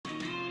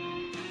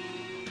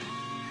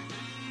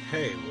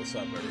Hey, what's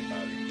up,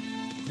 everybody?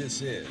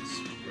 This is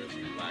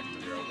Grizzly Black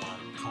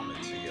 301 coming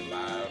to you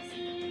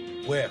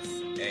live with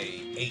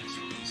a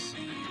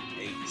HBCU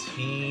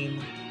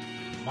 18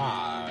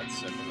 mod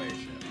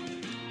simulation.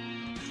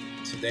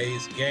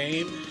 Today's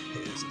game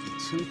is the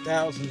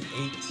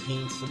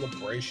 2018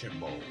 Celebration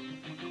Bowl.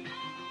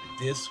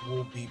 This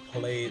will be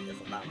played, if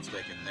I'm not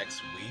mistaken,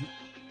 next week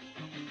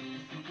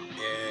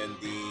in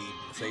the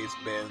Mercedes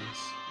Benz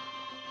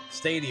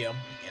Stadium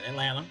in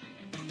Atlanta.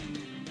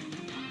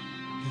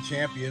 The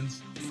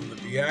champions from the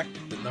MEAC,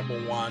 the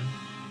 #1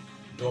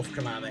 North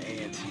Carolina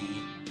A&T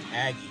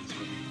Aggies,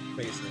 will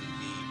be facing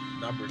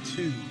the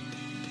 #2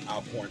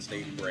 Alcorn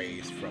State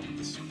Braves from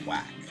the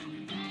SWAC.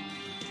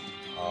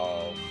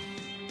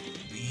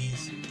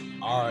 These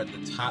are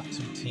the top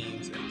two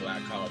teams in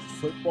black college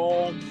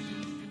football.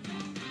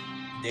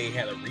 They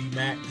had a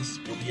rematch. This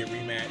will be a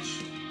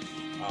rematch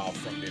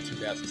from their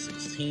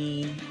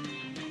 2016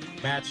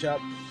 matchup.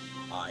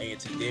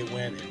 A&T did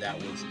win, and that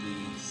was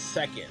the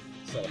second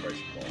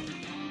Celebration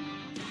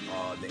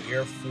Bowl. The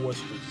Air Force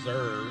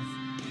Reserve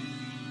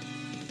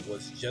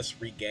was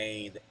just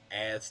regained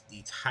as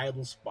the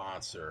title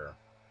sponsor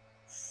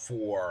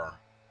for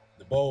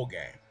the bowl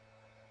game.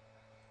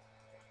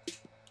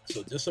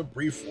 So just a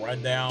brief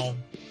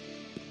rundown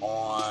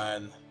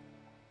on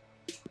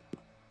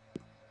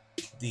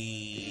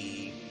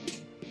the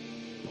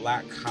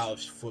black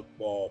college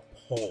football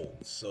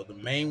polls. So the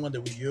main one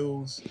that we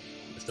use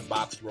is the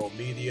BoxToRow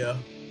Media.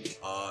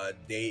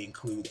 They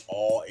include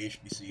all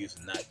HBCUs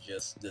and not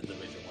just the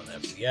Division I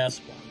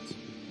FCS ones.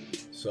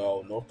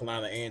 So North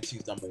Carolina A&T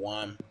is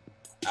 #1,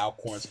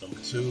 Alcorn's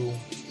 #2,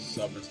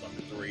 Southern's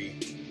 #3,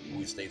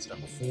 Louis State's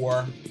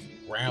 #4,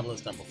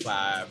 Grambling's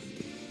 #5,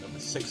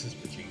 #6 is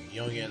Virginia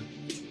Union,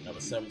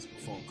 #7 is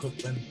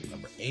Bethune-Cookman,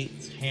 #8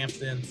 is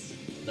Hampton,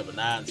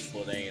 #9 is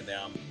Florida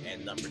A&M,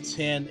 and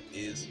 #10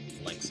 is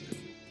Langston.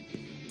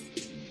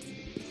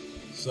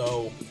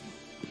 So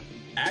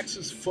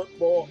Access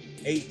Football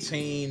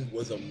 18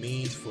 was a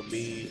means for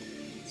me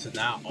to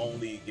not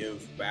only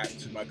give back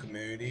to my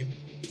community,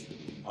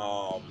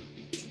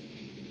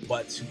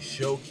 but to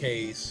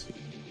showcase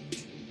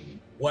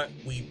what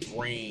we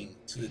bring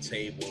to the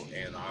table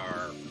in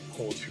our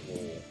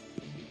cultural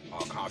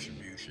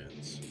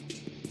contributions.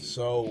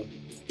 So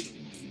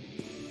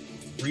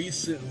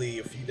recently,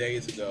 a few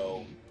days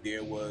ago,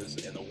 there was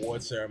an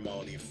award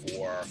ceremony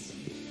for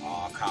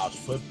college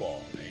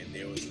football, and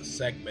there was a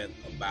segment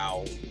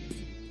about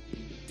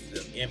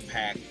the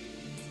impact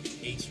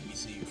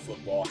HBCU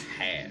football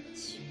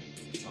has.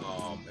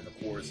 And of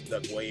course,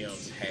 Doug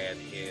Williams had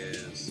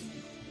his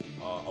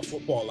A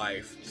Football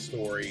Life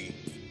story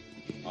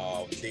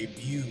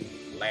debut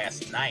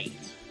last night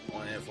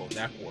on Info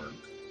Network.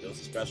 There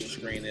was a special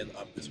screening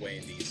up this way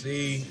in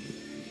DC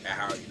at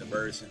Howard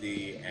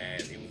University,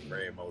 and it was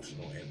very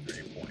emotional and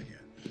very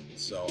poignant.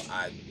 So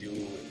I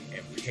do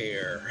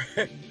implore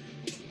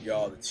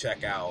y'all to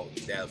check out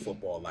that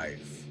Football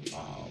Life.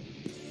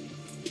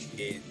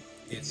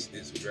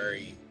 It's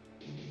very,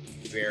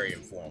 very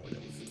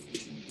informative.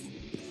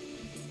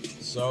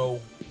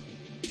 So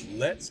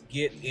let's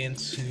get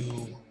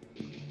into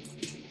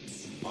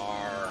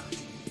our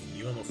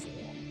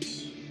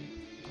uniforms.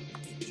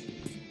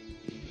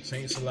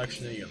 Same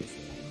selection of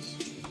uniforms.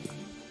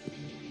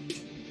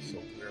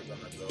 So we're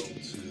gonna go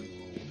to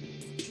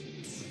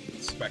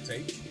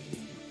spectate.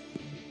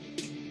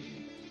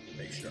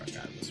 Make sure I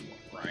got this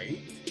one right.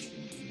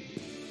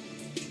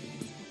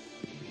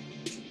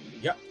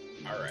 Yep.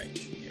 All right.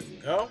 Here we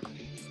go.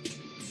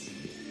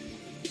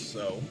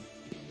 So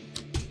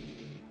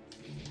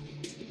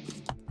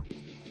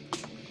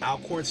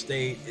Alcorn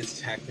State is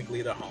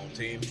technically the home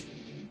team,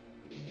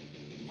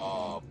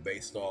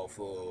 based off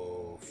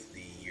of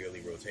the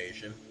yearly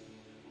rotation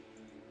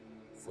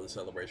for the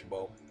Celebration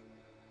Bowl.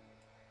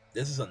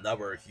 This is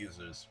another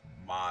user's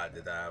mod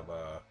that I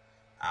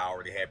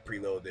already had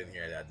preloaded in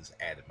here, and I just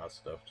added my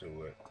stuff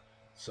to it.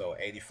 So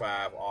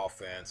 85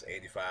 offense,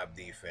 85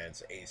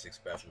 defense, 86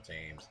 special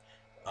teams.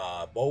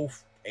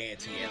 Both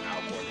A&T and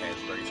Alcorn has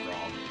very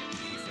strong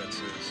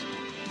defenses,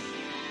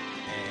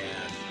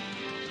 and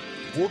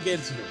we'll get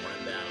into the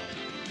rundown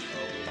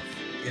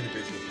of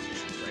individual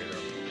positions later.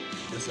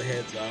 Just a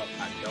heads up,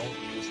 I don't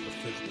use the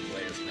physical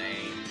players'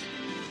 names.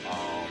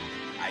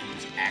 I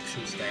use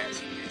actual stats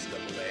from the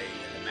NCAA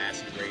and the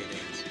massive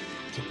ratings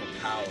to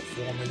compile a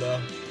formula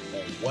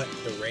on what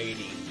the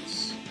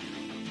ratings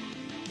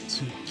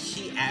to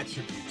key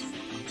attributes for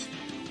each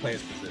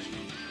player's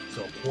position.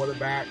 So a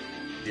quarterback,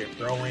 their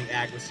throwing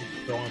accuracy,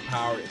 throwing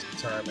power is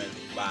determined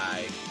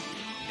by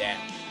that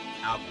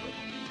algorithm.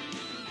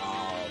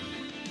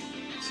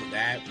 So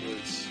that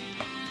was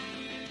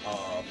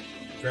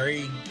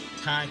very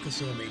time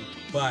consuming,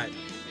 but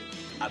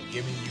I'm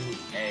giving you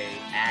an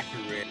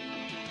accurate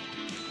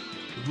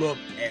look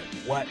at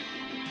what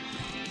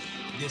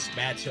this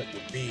matchup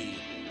would be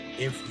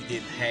if you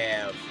didn't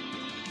have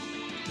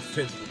the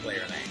physical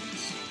player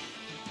names.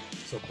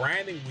 So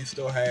branding we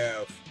still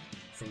have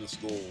from the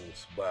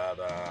schools, but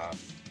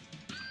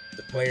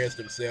the players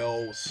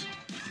themselves,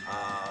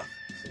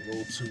 It's a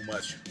little too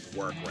much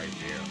work right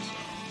there.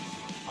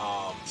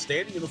 So,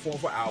 standing uniform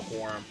for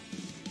Alcorn.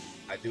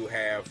 I do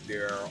have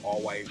their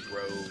all-white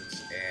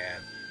roads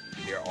and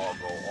their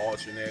all-gold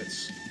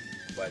alternates,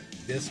 but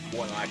this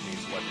more than likely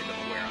is what they're going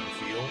to wear on the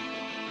field.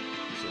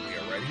 So we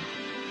are ready.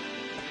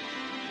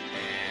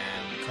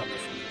 And coming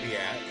from the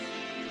MEAC,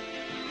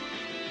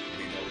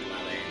 we North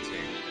Carolina A&T.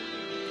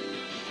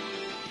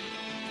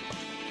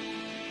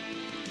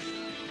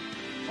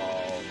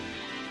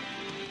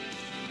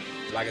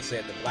 Like I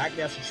said, the Black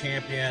National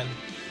Champion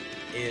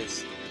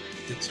is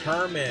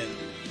determined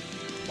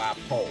by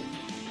poll.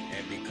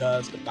 And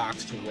because the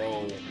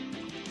BoxToRow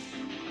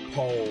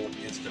poll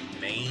is the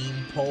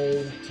main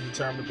poll to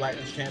determine the Black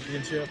National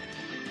Championship,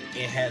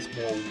 it has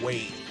more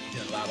weight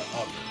than a lot of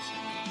others.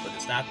 But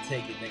it's not to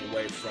take anything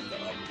away from the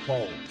other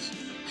polls.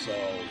 So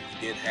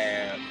you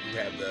have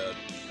the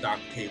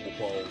Dr. Cable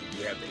poll,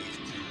 you have the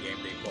HBCU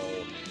Game Day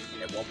poll.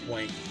 At one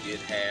point, you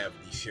did have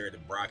the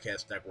Sheridan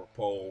Broadcast Network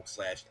poll /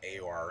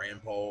 AORN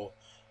poll.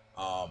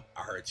 I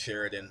heard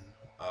Sheridan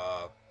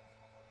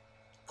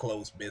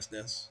closed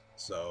business,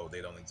 so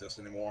they don't exist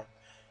anymore.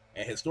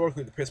 And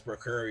historically, the Pittsburgh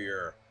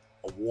Courier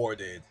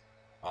awarded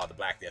the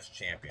Black National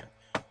Champion.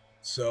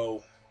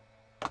 So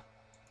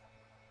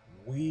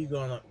we're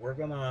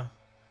gonna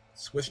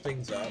switch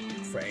things up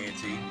for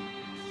A&T.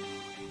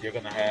 They're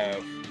gonna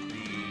have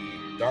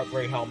the dark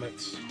gray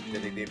helmets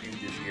that they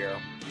debuted this year.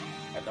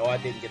 I know I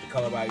didn't get the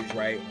color values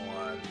right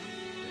on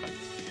the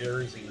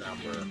jersey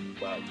number,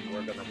 but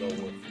we're gonna go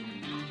with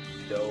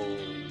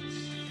those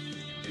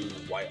new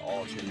white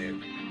alternate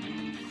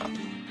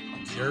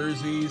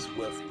jerseys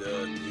with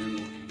the new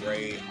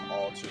gray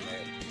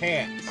alternate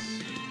pants.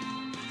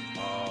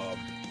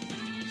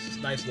 This is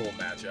a nice little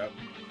matchup.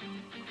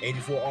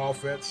 84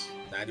 offense,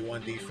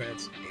 91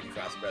 defense,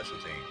 85 special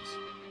teams.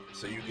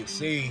 So you can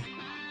see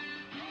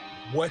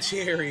which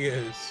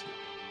areas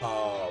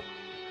the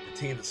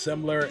teams are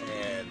similar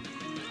and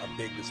a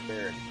big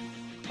disparity.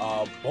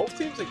 Both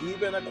teams are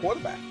even at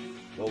quarterback.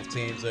 Both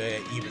teams are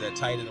even at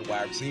tight end and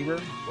wide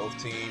receiver. Both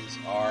teams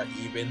are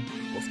even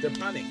with their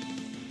punting.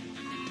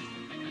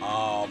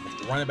 With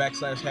the running back /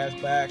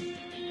 halfback,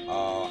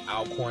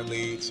 Alcorn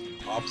leads.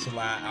 Offensive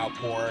line,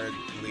 Alcorn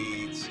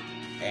leads.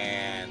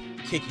 And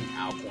kicking,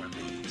 Alcorn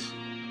leads.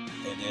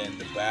 And then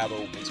the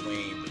battle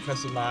between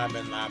defensive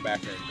lineman,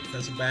 linebacker, and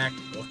defensive back,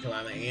 North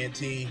Carolina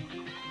A&T,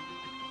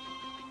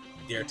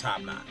 they're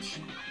top notch.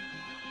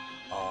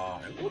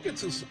 And we'll get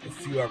to a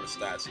few other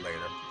stats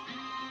later.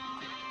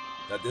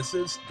 Now, this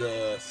is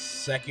the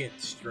second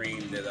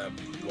stream that I've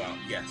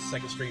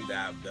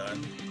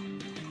done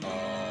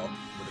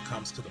when it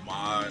comes to the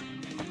mod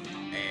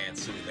and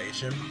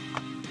simulation.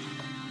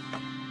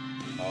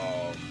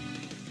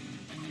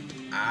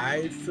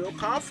 I feel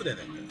confident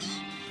in this.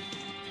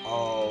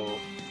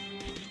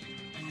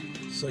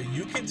 So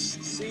you can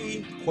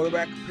see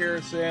quarterback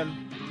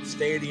comparison,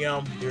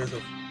 stadium. There's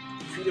a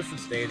few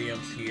different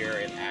stadiums here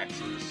in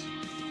Axis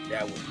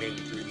that was made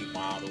with 3D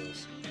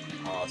models.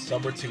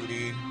 Some are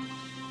 2D,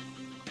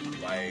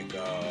 like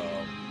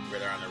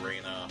Gridiron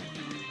Arena.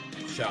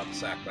 Shout out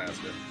to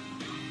Sackmaster.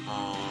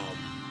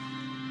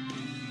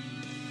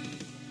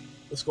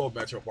 Let's go with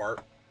Metro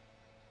Park.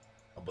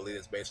 I believe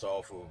it's based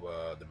off of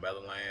the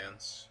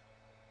Meadowlands.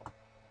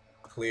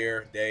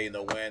 Clear day,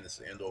 no wind. It's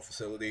an indoor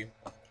facility.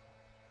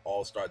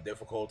 All-star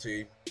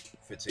difficulty.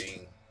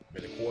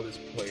 15-minute quarters.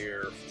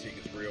 Player fatigue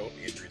is real.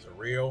 Injuries are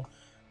real.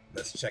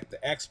 Let's check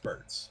the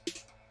experts.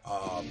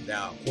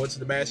 Now, according to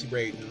the Massey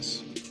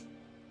ratings,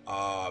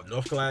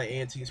 North Carolina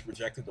A&T is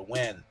projected to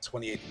win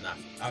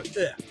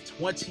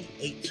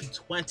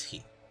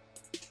 28-20.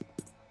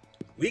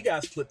 We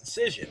got a split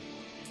decision.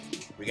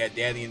 We got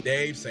Danny and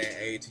Dave saying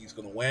A&T is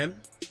going to win.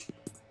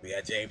 We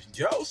got James and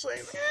Joe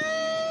saying,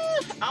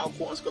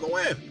 Alcorn's going to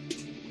win.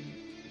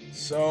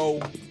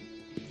 So,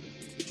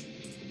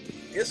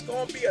 it's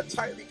going to be a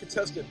tightly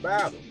contested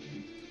battle.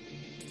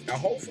 Now,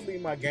 hopefully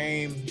my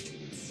game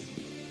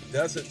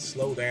doesn't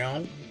slow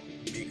down,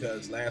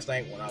 because last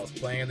night when I was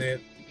playing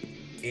it,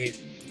 it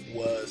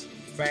was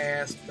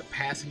fast. The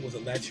passing was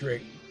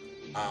electric.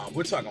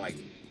 We're talking like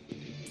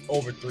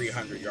over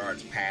 300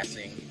 yards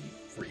passing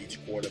for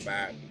each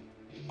quarterback.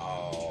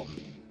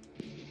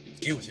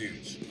 It was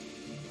huge.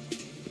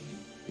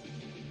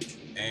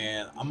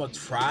 And I'm going to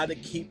try to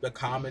keep the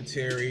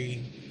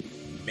commentary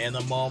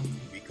minimum,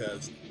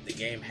 because the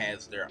game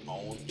has their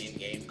own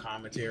in-game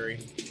commentary.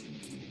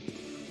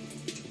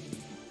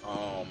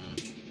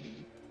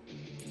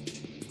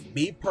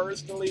 Me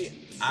personally,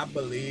 I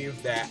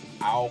believe that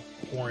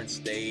Alcorn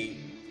State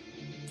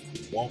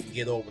won't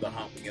get over the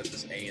hump against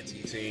this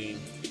A&T team.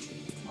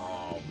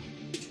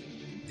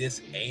 This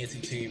A&T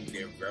team,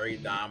 they're very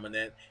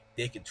dominant.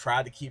 They can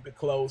try to keep it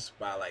close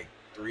by like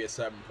 3 or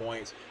 7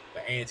 points,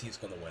 but A&T is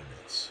going to win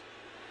this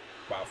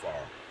by far.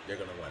 They're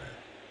going to win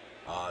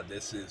it.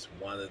 This is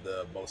one of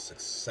the most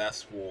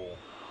successful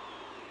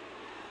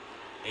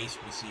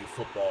HBCU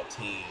football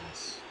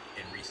teams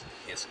in recent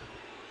history.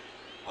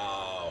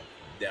 Now,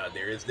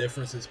 there is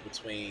differences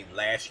between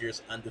last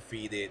year's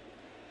undefeated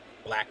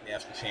Black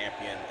National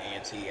Champion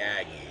A&T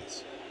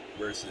Aggies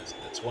versus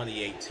the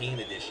 2018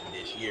 edition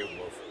this year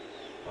with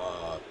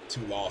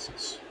 2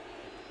 losses.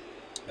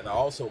 And I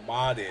also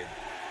modded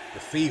the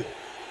field.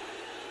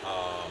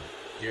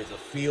 There's a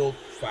field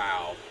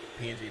file,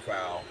 PNG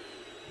file,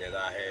 that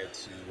I had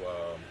to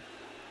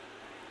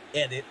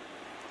edit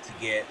to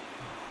get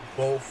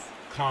both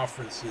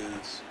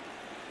conferences.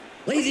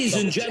 Ladies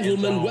and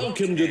gentlemen,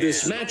 welcome to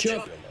this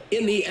matchup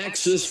in the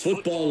Axis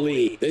Football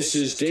League. This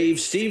is Dave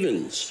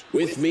Stevens.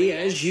 With me,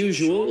 as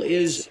usual,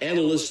 is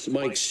analyst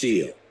Mike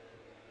Steele.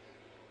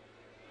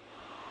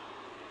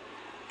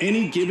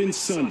 Any given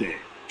Sunday.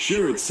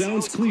 Sure, it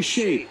sounds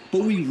cliche,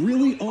 but we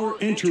really are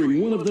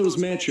entering one of those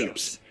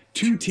matchups.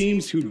 2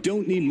 teams who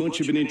don't need much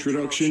of an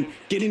introduction,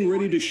 getting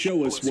ready to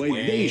show us why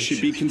they should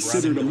be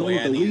considered among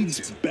the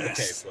league's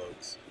best.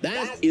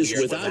 That is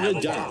without a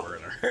doubt.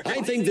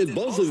 I think that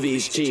both of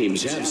these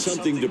teams have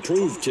something to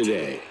prove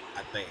today.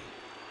 I think.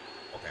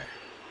 Okay.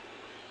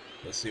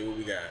 Let's see what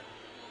we got.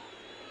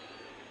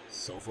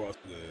 So far,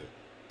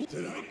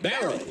 good.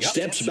 Barrow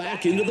steps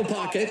back into the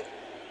pocket.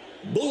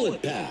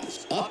 Bullet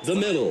pass up the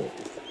middle.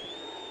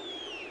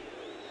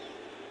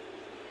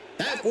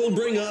 That will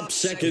bring up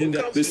second.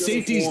 The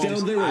safeties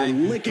down there are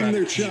licking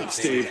their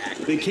chops, Dave.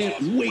 They can't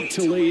wait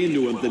to lay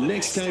into him the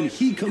next time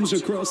he comes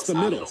across the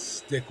middle.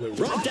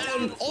 Brought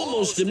down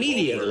almost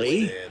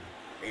immediately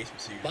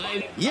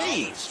by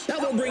Yates.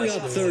 That will bring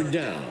up third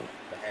down.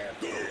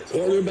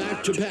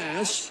 Quarterback to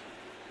pass.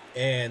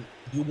 And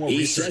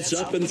he sets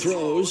up and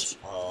throws.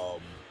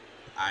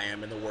 I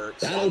am in the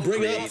works. That'll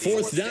bring up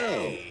fourth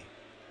down.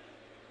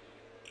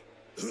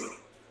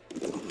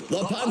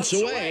 The punt's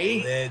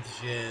away.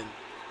 Legend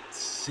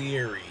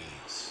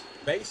series.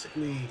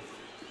 Basically,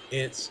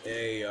 it's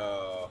a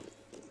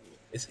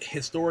it's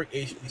historic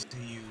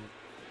HBCU.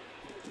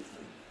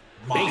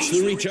 Makes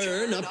the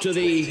return up to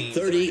the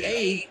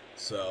 38.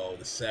 So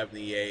the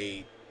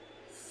 78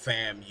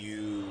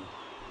 FAMU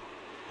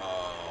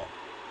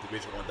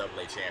Division I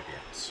AA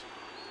champions.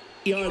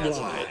 Yard That's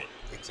line. an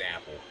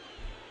example.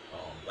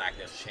 Black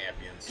National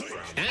champions. From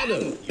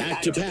Adam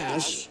back to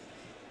pass.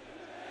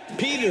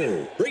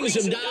 Peter brings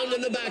him down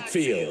in the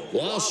backfield.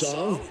 Loss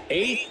of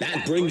 8.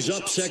 That brings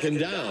up second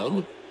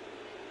down.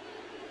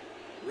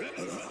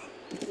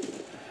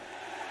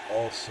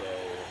 Also,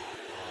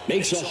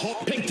 makes a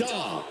hawk picked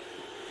off.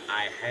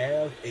 I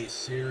have a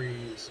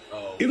series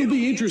of. It'll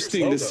be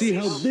interesting to see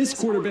how this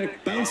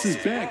quarterback bounces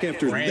back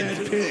after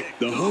that pick.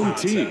 The home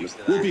team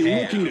will be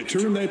looking to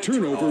turn that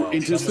turnover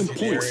into some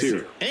points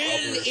here.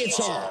 And it's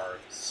off.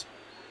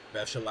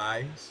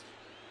 Specialized.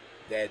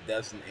 That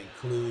doesn't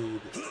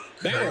include.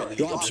 Barrett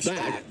drops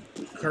back.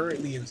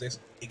 Currently exists.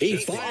 He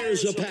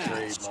fires a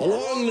pass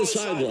along the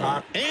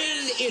sideline,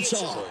 and it's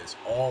off. So it's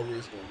all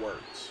reasonable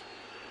works.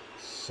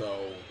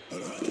 So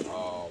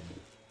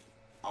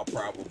I'll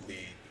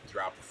probably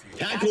drop a few.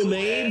 Tackle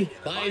made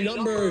by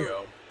number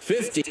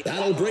 50.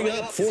 That'll bring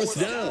up fourth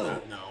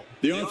down.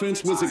 The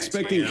offense was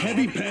expecting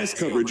heavy pass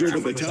coverage over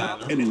the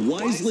top and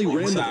wisely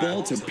ran the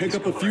ball to pick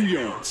up a few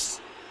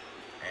yards.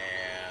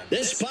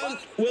 This punt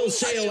will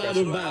sail out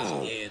of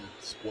bounds. In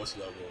sports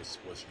logos,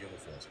 sports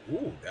uniforms.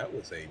 Ooh, that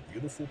was a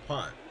beautiful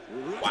punt.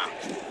 Wow,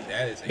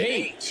 that is a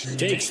Bates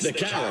takes the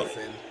carry.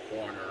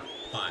 Corner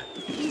punt.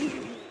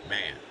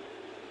 Man.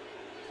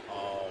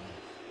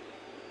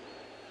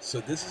 So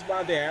this is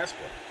my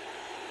diaspora.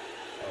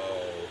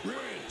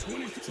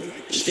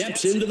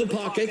 Steps into the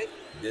pocket.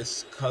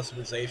 This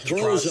customization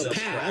throws a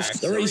pass.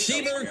 The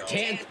receiver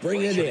can't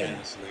bring it in.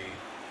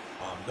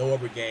 No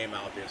other game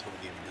out there is going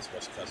to give you this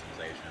much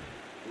customization.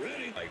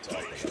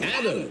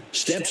 Adam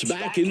steps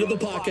back into the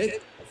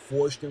pocket.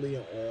 Unfortunately,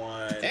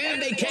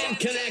 and they can't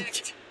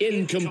connect.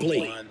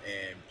 Incomplete.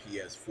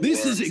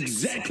 This is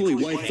exactly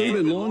why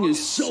 3rd and long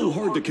is so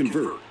hard to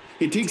convert.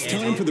 It takes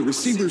time for the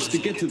receivers to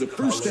get to the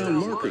first down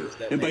marker,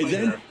 and by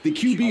then, the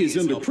QB is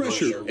under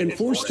pressure and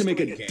forced to make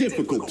a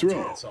difficult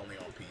throw. It's only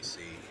on PC,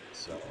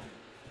 so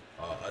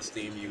us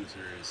Steam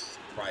users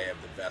probably have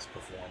the best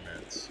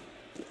performance.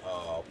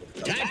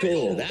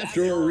 Tackled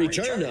after a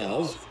return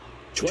of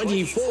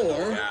 24. Guys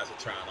are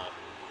trying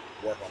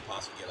to work on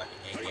possibly like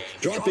an in-game.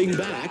 Dropping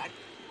back.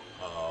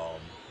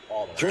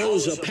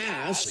 Throws a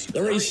pass.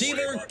 The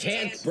receiver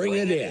can't bring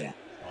it in.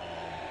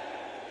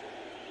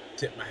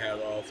 Tip my hat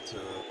off to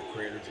the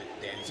creator,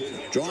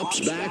 Danny. Drops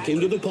back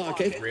into the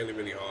pocket. Really,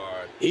 really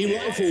hard. He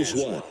rifles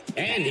one,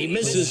 and he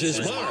misses his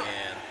mark.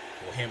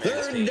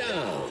 Third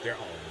down. Their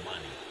own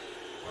money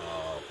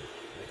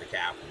with the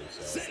capital.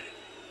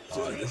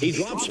 So he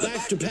drops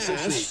back to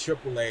pass.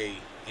 AAA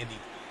indie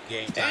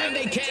game time. And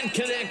they can't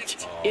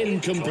connect.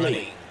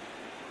 Incomplete.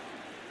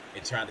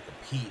 And trying to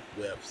compete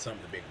with some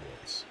of the big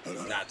boys.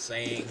 I'm not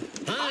saying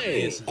high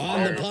this is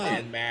on the better punt.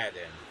 than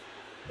Madden,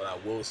 but I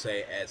will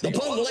say as the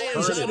punt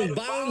lands out of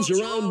bounds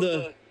around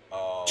the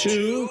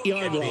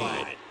 2-yard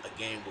line. A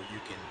game where you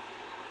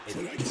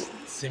can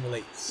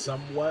simulate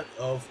somewhat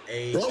of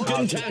a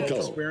broken tackle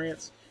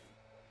experience.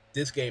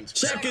 This game's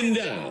second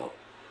down.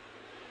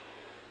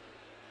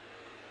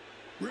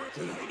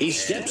 He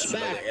steps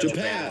back to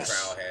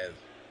pass.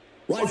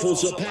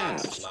 Rifles a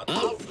pass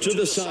out to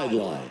the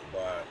sideline.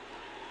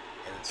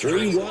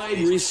 Three wide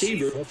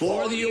receiver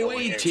for the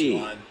away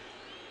team.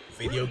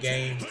 Video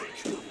game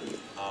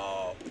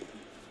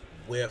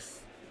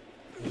with,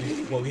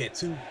 well, we had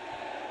 2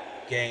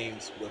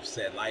 games with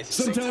said license.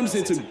 Sometimes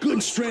it's a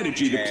good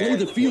strategy to play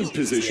the field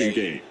position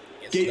game.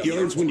 Get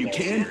yards when you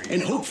can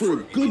and hope for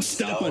a good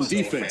stop on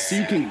defense so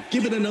you can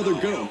give it another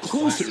go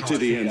closer to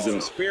the end zone.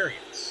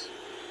 Experience,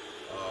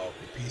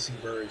 the PC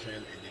version,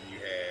 and then you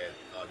had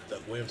the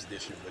Doug Williams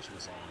edition, which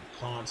was on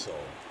console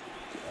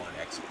on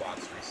Xbox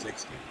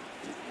 360.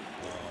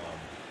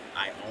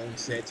 I own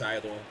said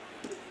title.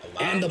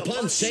 And the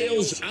punt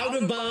sails out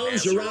of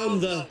bounds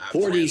around the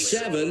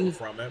 47.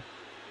 From it,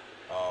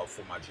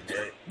 for my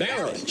generic.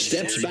 Barrett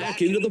steps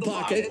back into the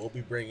pocket. We'll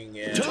be bringing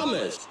in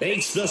Thomas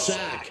makes the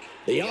sack.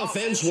 The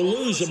offense will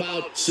lose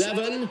about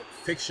 7.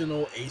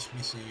 Fictional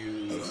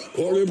HBCUs.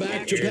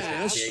 Quarterback to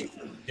pass.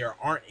 There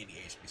aren't any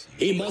HBCUs.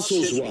 He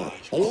muscles one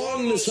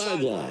along the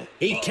sideline.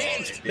 He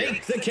can't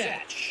make the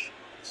catch.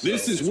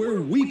 This is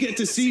where we get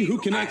to see who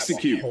can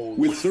execute.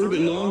 With 3rd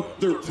and long,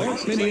 there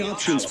aren't many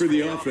options for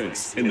the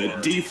offense, and the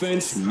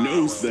defense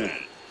knows that.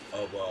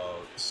 Of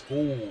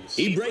schools.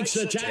 He breaks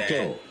a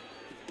tackle.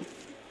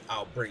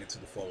 I'll bring it to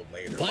the fold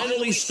later.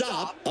 Finally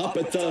stop up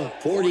at the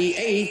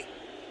 48.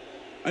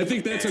 I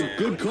think that's a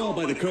good call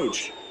by the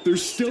coach.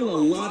 There's still a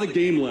lot of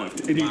game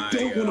left, and you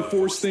don't want to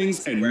force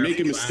things and make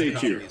a mistake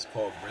here.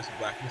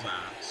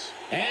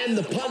 And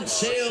the punt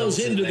sails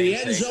into the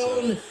end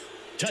zone.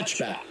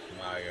 Touchback.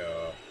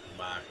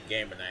 My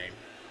gamer name.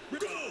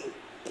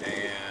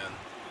 And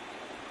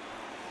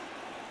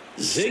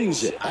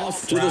zings it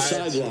off to the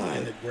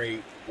sideline.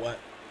 What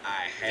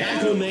I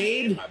have. Tackle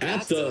made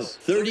at the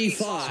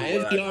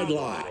 35-yard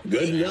line.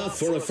 Good enough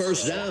for a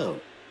first down.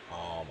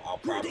 I'll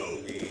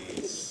probably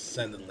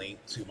send the link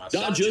to my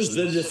dodges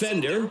the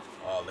defender.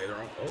 Later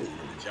on. Oh,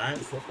 the Giant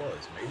football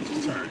has made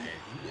his turn, and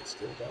he is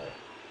still going.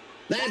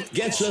 That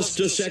gets us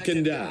to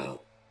 2nd down.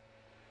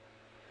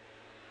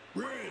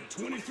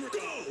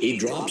 He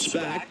drops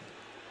back.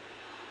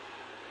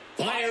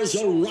 Fires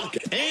a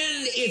rocket,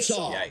 and it's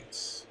off.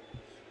 Yikes.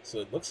 So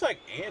it looks like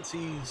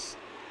A&T's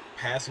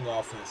passing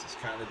offense has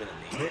kind of been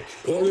anemic.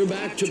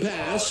 Quarterback to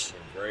pass.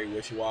 Very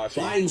wishy-washy.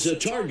 Finds a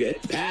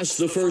target past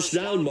the first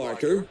down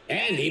marker,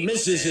 and he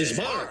misses his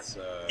mark.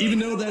 Even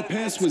though that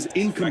pass was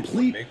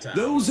incomplete,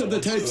 those are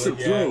the types of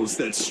throws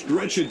that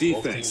stretch a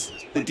defense.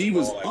 The D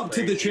was up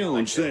to the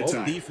challenge that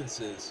time. Both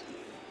defenses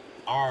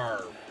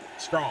are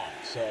strong,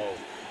 so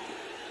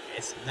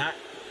it's not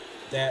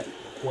that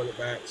the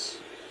quarterbacks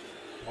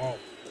aren't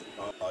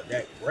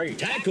that great.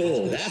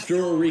 Tackled after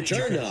a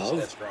return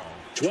of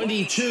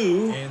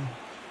 22. And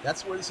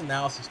that's where this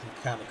analysis can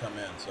kind of come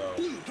in. So,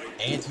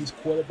 A&T's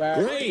quarterback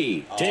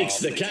Gray takes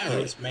the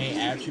carry. His main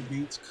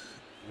attributes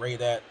rate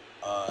at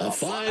a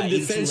 5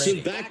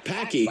 defensive back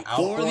package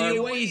for the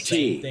away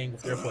team.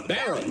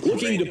 Barrett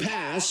looking to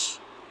pass.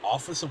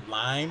 Offensive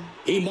line.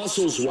 He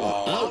muscles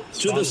one out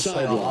to the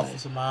sideline.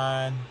 Offensive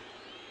line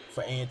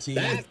for A&T.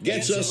 That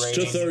gets us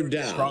to 3rd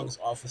down. Strongest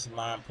offensive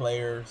line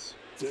players.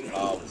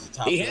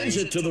 He hands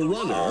it to the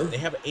runner. They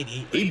have an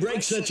 88. He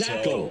breaks a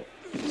tackle.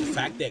 So, the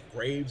fact that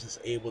Graves is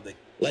able to.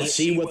 Let's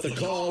see what the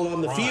call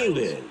on the field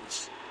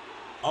is.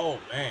 Oh,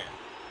 man.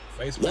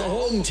 The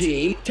home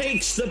team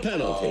takes the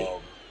penalty.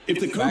 If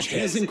the coach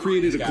hasn't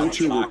created a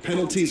culture where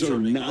penalties are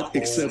not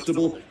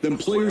acceptable, then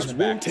players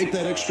won't take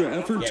that extra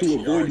effort to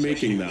avoid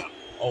making them.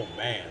 Oh,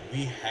 man.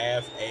 We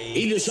have a.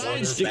 He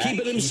decides to keep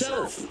it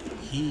himself.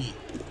 He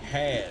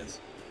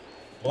has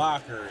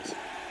blockers.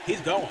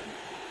 He's going.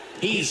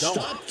 He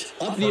stopped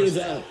up near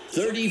the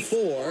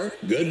 34.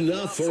 Good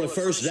enough for a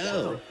first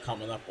down.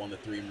 Coming up on the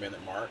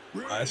 3-minute mark.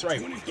 That's right.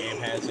 The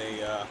game has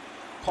a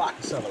clock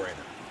accelerator.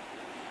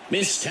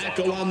 Missed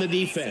tackle on the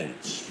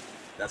defense.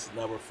 That's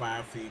another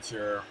fine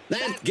feature.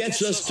 That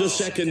gets us to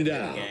 2nd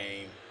down.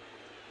 Game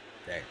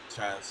that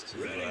tries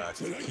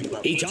to keep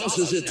up. He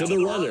tosses it to the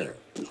runner.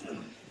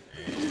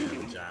 And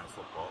the Giant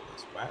football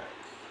is back.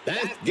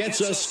 That gets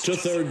us to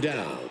 3rd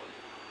down.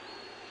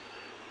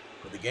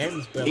 But the game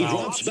has been He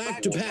drops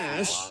back to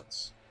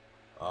pass.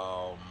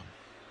 And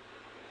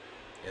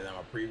in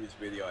my previous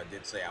video, I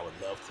did say I would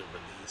love to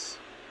release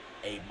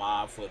a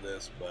mod for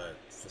this, but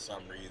for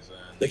some reason,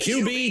 the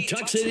QB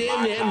tucks it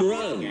in and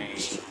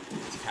runs.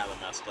 It's kind of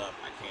messed up.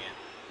 I can't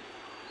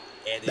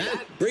edit.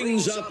 That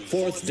brings up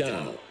 4th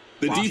down.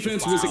 The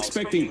defense was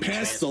expecting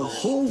pass the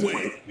whole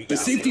way. The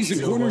safeties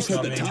and corners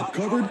had the top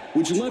covered,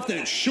 which left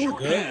that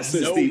short pass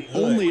as the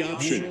only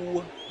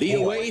option. The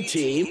away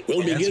team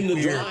will begin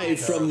the drive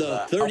from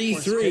the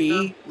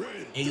 33.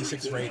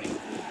 86 rating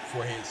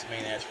for his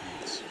main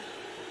attributes.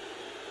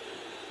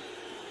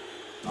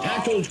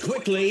 Tackled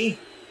quickly.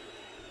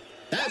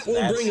 That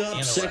will bring up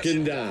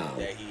 2nd down.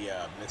 That he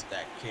missed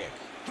that kick.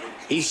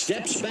 He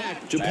steps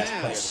back to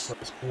pass.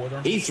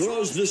 He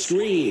throws the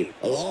screen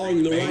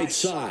along the right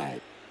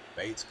side.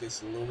 Bates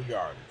gets a little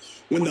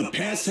yardage. When the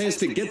pass has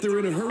to get there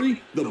in a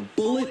hurry, the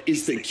bullet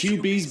is the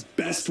QB's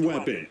best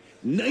weapon.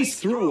 Nice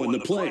throw on the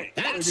play.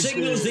 That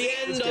signals the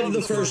end of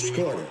the first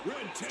quarter.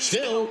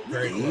 Still,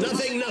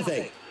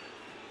 nothing.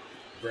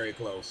 Very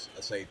close.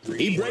 I say 3.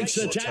 He breaks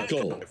the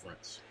tackle.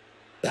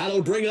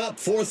 That'll bring up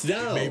fourth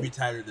down. Maybe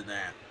tighter than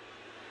that,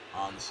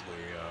 honestly.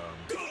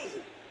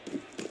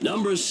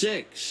 Number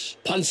 6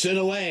 punts it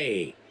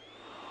away.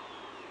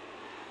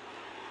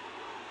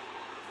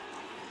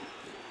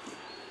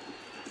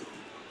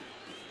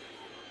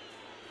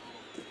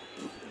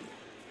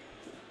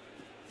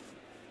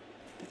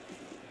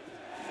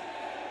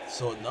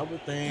 So another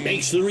thing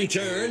makes the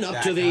return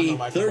up to the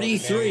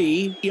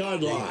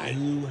 33-yard line. They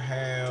do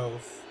have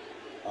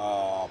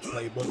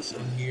playbooks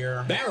in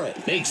here.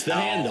 Barrett makes the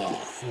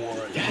handoff.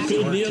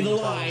 Tackled near the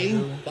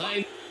line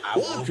by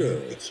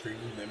Walker.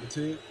 Extremely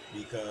limited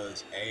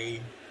because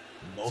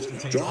most of the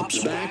teams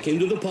drops back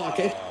into the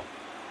pocket.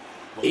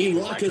 He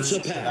rockets a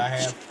pass. I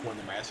have for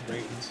the master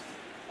ratings.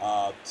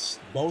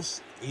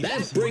 Most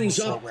that brings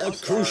up a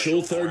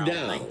crucial third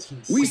down.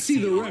 We see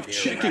the ref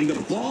checking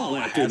the ball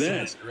after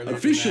that.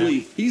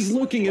 Officially, he's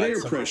looking at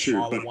air pressure,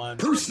 but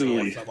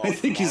personally, I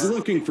think he's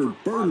looking for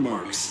burn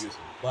marks.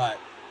 But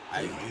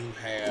I do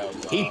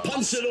have he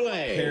punts it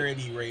away.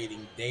 Parity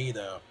rating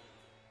data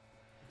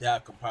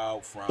that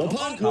compiled from the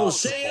punt will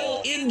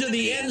sail into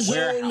the end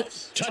zone.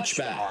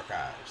 Touchback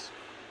archives.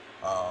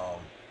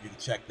 You can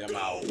check them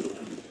out.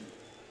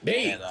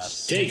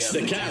 Bates takes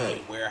the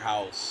carry.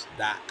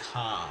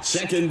 Warehouse.com.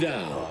 Second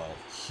down.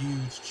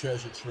 Huge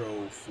treasure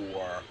trove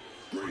for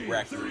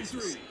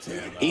records.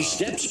 And, he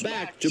steps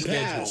back to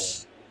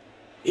pass.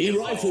 He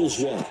rifles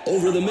one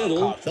over the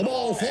middle. The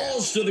ball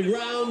falls to the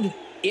ground.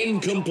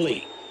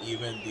 Incomplete.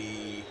 Even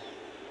the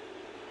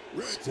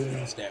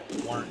schools that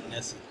weren't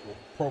necessarily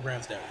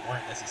programs that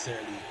weren't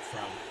necessarily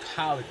from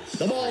colleges.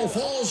 The ball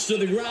falls to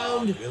the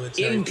ground.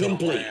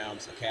 Incomplete.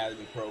 Programs,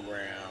 academy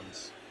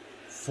programs,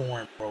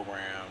 foreign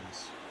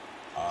programs.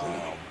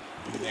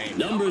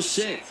 Number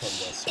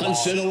 6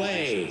 punts it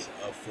away.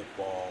 Of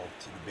football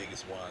to the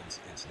biggest ones,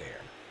 it's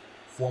there.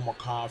 Former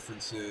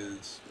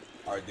conferences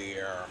are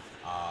there.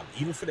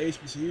 Even for the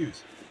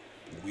HBCUs,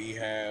 we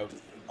have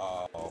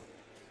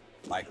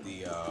like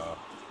the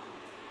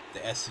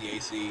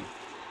SCAC.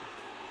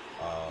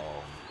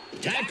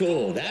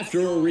 Tackled after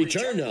a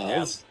return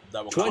of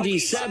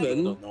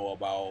 27. Don't know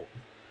about.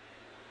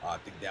 I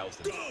think that was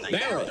the 1930s.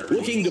 Barrett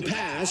looking to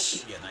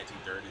pass. Yeah,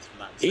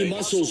 1930s. He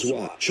muscles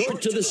one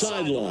short to the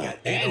sideline,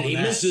 and he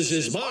misses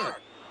his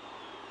mark.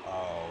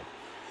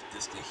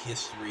 Just the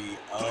history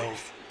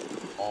of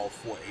all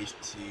 4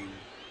 HBCU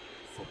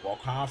football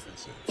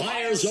conferences.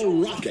 Fires a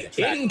rocket.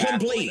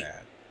 Incomplete.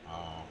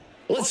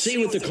 Let's see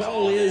what the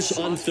call is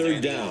on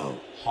third down.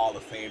 Hall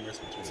of Famers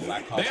between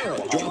Black College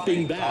Barrett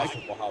dropping back.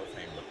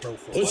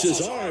 Puts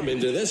his arm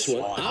into this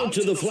one. Out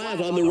to the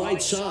flat on the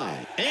right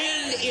side.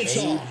 And it's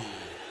off.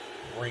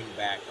 Bring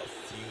back a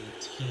few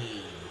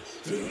teams.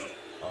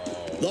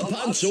 The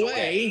punt's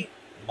away.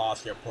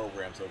 Lost their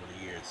programs over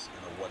the years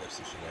in a what-if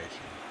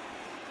situation.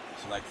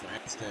 So, like, for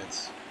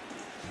instance,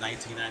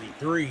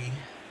 1993,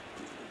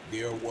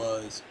 there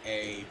was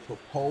a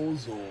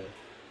proposal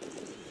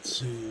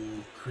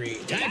to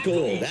create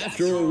tackled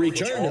after a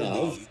return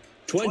of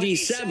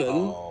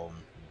 27.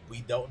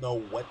 We don't know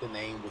what the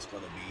name was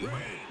going to be,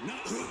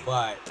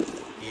 but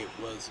it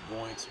was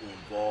going to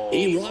involve.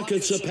 He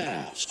rockets a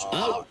pass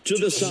out to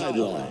the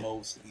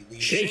sideline,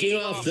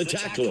 shaking off the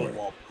tackler.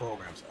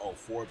 Programs. Oh,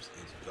 Forbes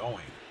is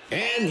going,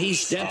 and he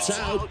steps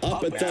out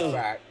up at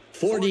the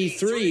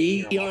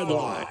 43-yard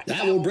line.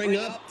 That will bring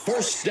up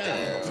first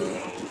down.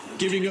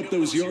 Giving up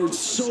those yards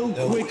so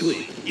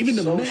quickly. Even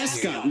the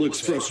mascot looks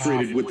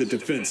frustrated with the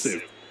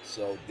defensive.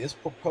 So this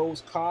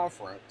proposed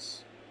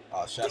conference,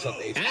 shouts out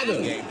to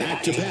Adam,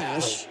 back to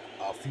pass.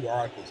 A few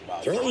articles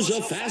about throws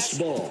a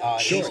fastball,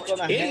 short,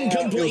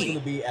 incomplete. It's going to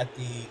be at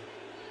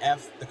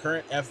the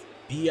current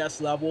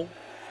FBS level,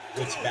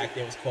 which back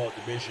then was called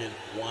Division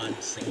I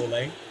Single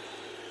A.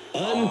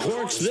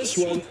 Uncorks this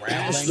one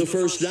past the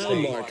first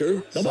down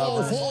marker. The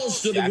ball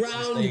falls to the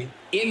ground.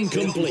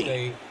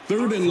 Incomplete.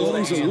 Third and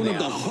longs are one of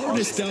the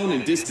hardest down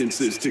and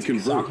distances to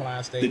convert.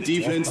 The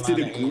defense did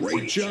a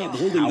great job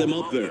holding them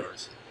up there.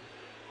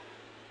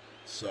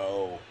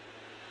 So,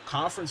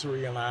 conference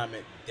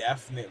realignment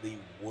definitely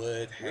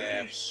would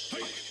have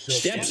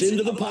steps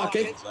into the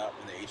pocket. Up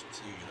in the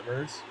HBCU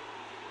universe.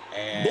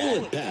 And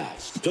bullet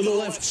pass to the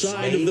left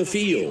side of the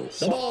field.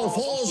 The ball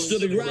falls to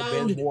the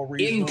ground.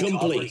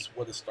 Incomplete.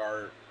 Would have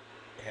started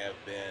have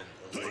been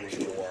a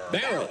little more.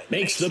 Barrett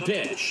makes the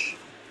pitch.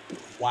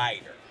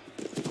 Wider.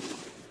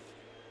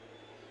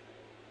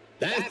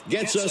 That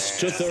gets us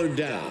to third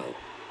down.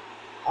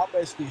 I'll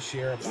basically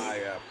share my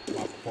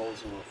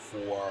proposal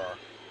for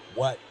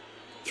what.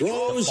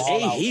 Throws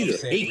a heater.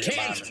 He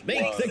can't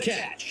make the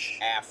catch.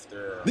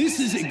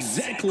 This is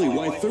exactly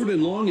why third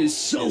and long is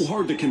so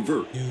hard to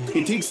convert.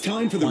 It takes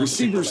time for the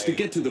receivers to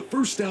get to the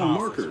first down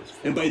marker,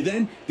 and by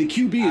then, the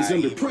QB is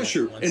under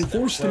pressure and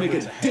forced to make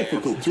a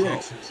difficult throw.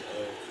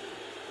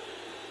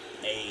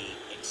 A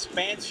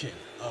expansion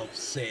of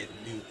said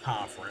new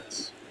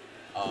conference.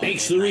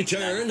 Makes the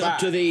return up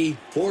to the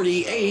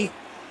 48.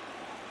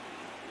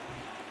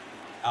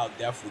 I'll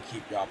definitely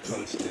keep y'all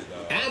posted.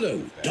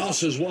 Adam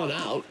tosses one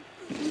out.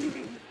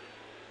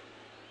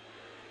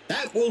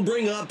 That will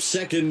bring up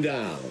second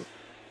down.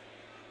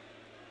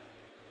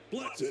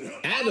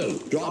 Adam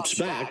drops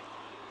back.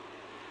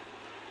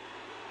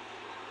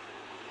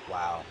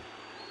 Wow.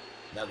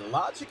 Now the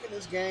logic in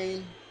this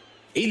game,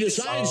 He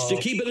decides to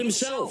keep it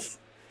himself.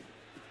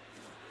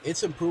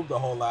 it's improved a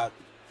whole lot.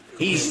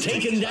 He's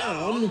taken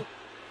down.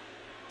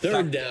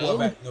 Third down.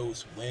 Quarterback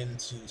knows when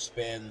to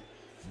spin,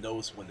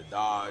 knows when to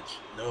dodge,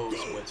 knows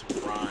when to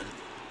run.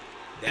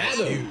 That's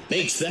Adam huge.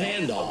 makes the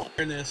handoff.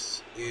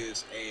 Awareness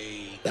is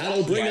a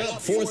That'll bring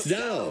up fourth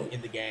down.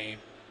 in the game,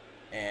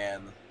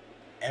 and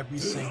every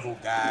single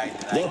guy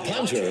that The I get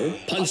punter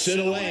punts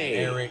it away.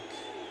 Eric.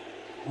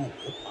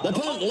 The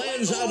punt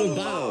lands out of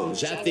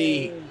bounds at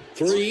the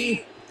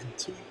 3.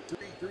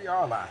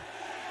 3-yard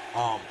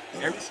line.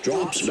 Every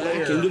Drops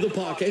back into the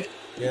pocket.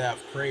 Yeah,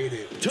 I've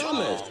created.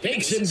 Thomas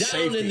takes him down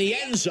safety. in the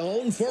end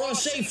zone for a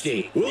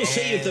safety. We'll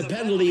see if the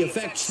penalty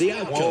affects the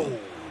outcome. Whoa.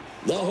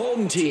 The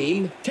home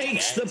team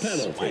takes the That's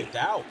penalty. wiped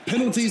out.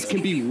 Penalties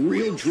can be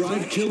real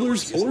drive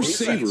killers or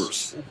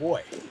savers. Oh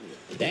boy.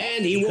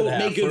 And he could won't have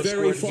make it first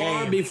very score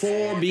far game.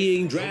 before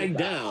being dragged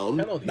down.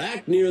 Penalty.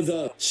 Back near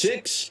the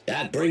 6.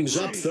 That brings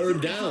up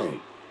third down.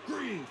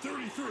 Green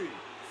 33.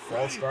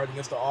 False start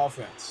against the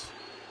offense.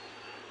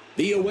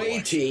 The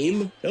away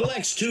team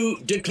elects to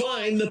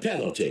decline the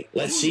penalty.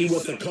 Let's see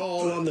what the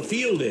call on the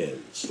field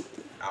is.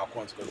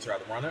 Alcorn's going to try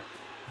to run it.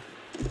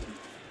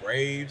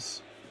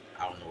 Braves.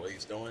 I don't know what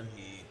he's doing.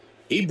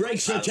 He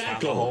breaks the Found a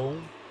tackle. hole.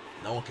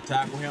 No one can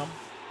tackle him.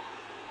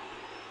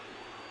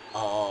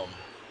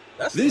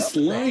 That's This the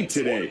other line thing.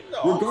 today,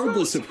 No,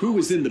 regardless of who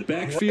is in the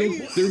backfield,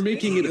 they're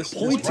making it a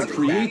point to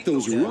create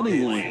those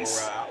running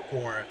lanes.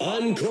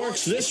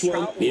 Uncorks this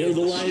one near the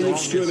line of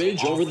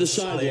scrimmage over the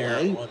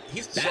sideline.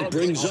 That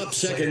brings up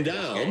second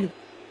down.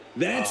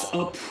 That's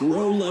a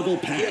pro-level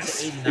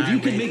pass. If you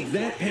can make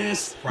that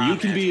pass, you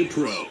can be a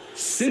pro.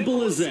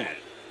 Simple as that.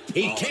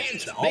 He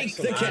can't make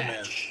the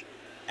catch.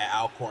 At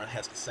Alcorn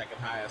has the second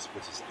highest,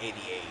 which is 88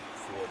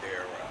 for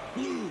their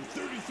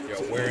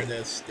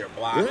awareness, their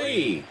blocking,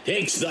 Gray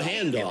takes the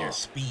and their handoff.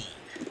 speed.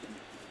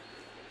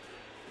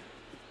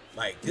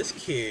 Like, this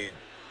kid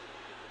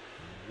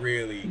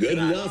really Good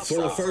cannot enough be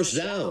for a stopped. first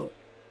down.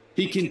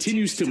 He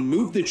continues to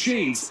move the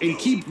chains and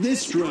keep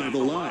this drive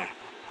alive.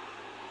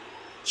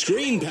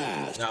 Screen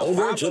pass Now,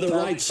 over to the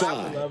 5'11", right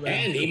side. 5'11",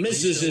 And he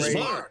misses his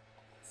completion rate, mark.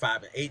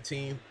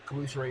 5-18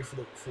 completion rate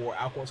for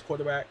Alcorn's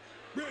quarterback.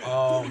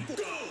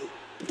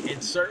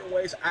 In certain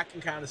ways, I can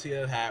kind of see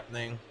that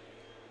happening.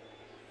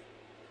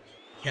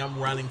 Him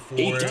running for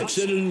He it. tucks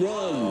it and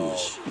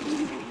runs.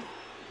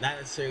 Not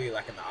necessarily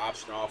like an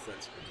option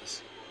offense, but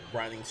just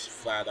running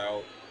flat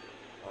out.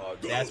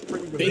 That's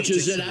pretty realistic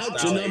Pitches it to the out to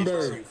style of number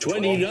HBCU football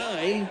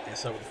 29. and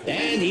some of the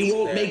And he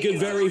won't that- make it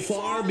very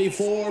far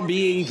before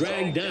being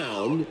dragged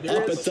down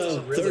up at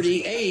the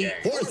 38.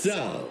 Fourth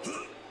down.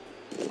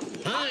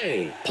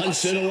 High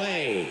punts it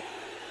away.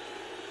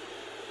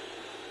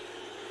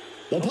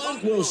 The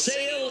punt will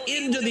sail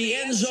into the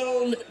end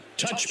zone.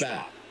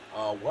 Touchback.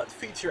 What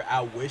feature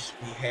I wish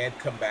we had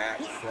come back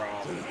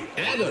from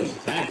Adam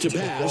back to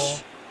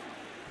pass.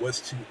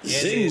 was to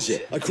Zings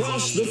it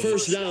across the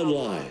first down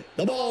line.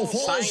 The ball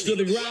falls to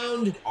the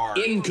ground.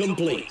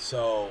 Incomplete.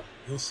 So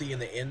you'll see in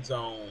the end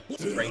zone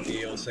right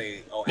there, it'll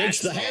say, oh, Makes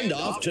the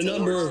handoff to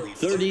number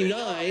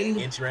 39.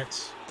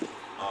 Entrance.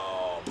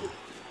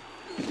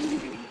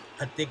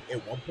 I think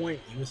at one point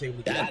he was able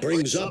to That get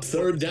brings up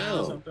third or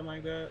down. something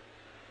like that.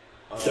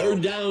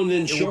 Third down and It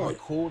would be short.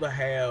 cool to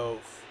have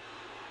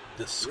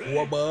the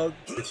score bug,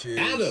 which is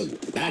Adam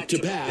back to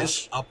this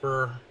pass.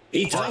 upper.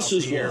 He part up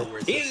tosses here one. where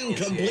it says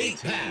Incomplete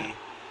NCAA, pass.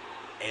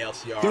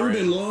 ALCR, Third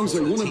and longs are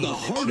for the one of the team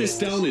that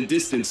hardest chose down and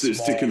distances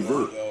to small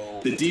convert. logo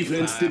The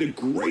defense did a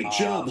great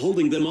job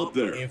holding them up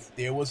there. If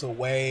there was a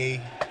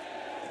way,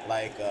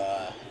 like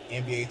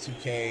NBA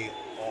 2K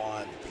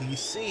on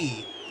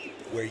PC,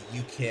 where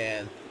you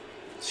can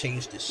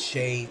change the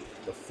shape,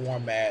 the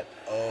format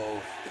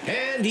of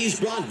And he's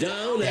brought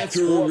down that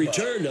after a score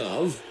return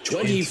of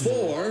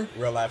 24.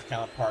 real life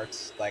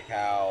counterparts, like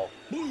how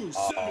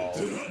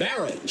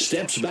Barrett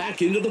steps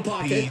back into the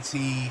pocket.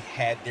 BET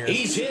had their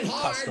He's hit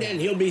hard custom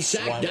and he'll be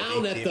sacked one that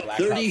down they at did the Black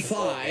Ops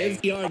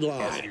 35-yard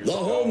line. years The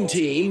home ago.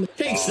 team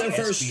takes their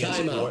first SBS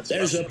timeout. Sports,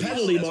 There's a SBS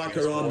penalty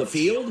marker on the Sports.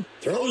 field.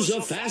 Throws a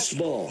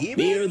fastball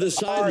Even near the our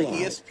sideline.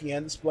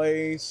 ESPN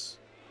displays,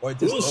 or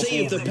just We'll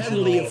see if the local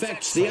penalty regional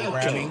affects the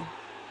programming. outcome.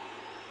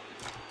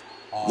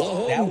 The That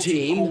home would be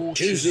team cool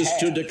chooses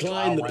to have.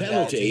 decline the I'll run that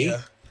penalty.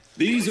 idea.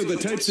 These are the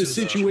types of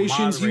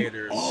situations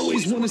you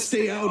always want to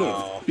stay out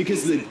of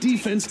because the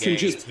defense can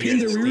just pin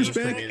their ears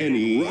back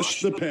and rush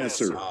the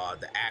passer.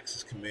 The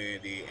Axis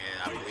community,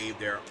 and I believe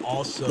they're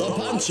also The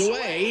punt's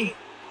away,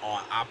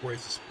 on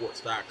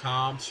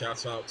OperationSports.com.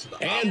 Shouts out to the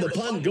and the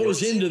Operation punt goes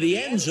Sports into the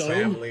end zone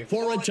family.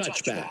 for a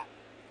touchback.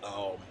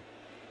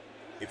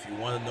 If you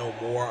want to know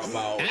more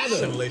about Adam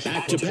simulation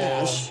back to football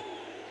pass.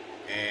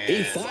 and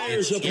He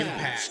fires its a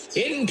pass. impact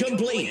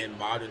Incomplete. in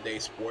modern day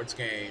sports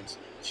games,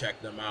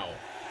 check them out.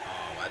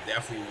 I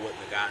definitely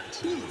wouldn't have gotten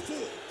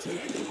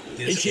to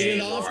this Pitching game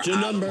it off or to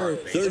number Alcorn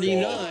baseball,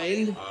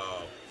 39.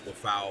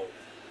 Without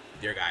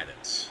their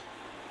guidance.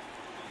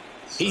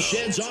 He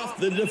sheds off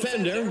the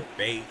defender.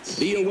 Bates.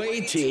 The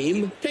away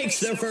team takes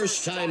their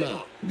first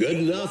timeout. Good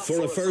enough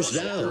for a first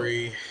down.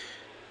 3.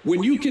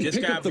 When you can Just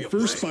pick up gotta the be a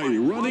first play. by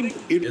running,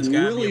 it Just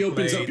gotta really be a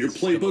opens play up your to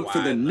slip playbook for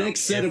the wide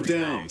next set of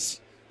everything. downs.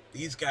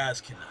 These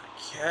guys cannot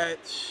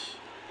catch.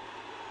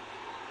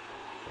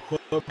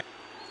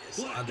 It's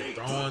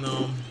underthrowing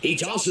them. He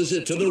tosses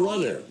it to the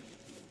runner.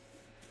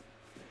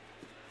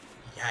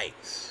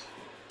 Yikes.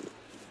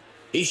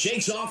 He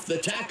shakes off the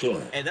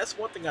tackler. And that's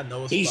one thing I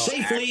noticed He about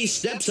safely Akron.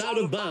 steps out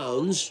of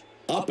bounds.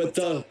 Up at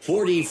the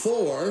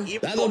 44. Even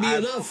That'll though be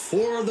I've enough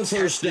for the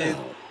first tested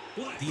down.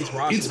 These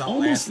rosters It's out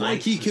almost last like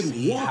night he to can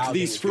see how walk they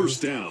these would do.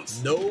 first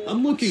downs. No,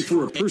 I'm looking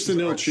for a two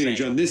personnel things are change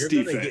the on same. this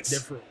You're gonna get defense.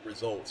 different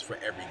results for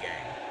every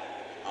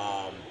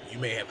game. You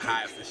may have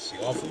high efficiency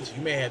offense.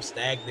 You may have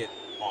stagnant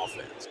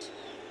offense.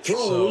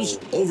 Throws So,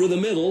 over the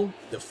middle.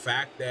 the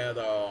fact that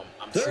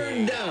I'm Third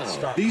seeing down.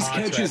 stark These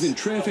contrast catches in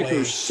traffic play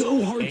are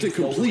so hard to ain't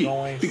flow complete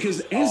going. because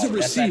as a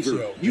That's actually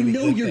receiver, a you really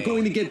know good you're thing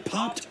going to get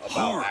popped about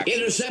hard. Akron.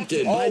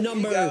 Intercepted Oh, by he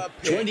number got a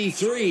pick.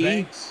 23.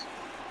 Thanks.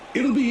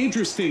 It'll be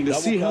interesting to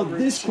Double see how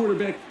coverage. this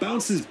quarterback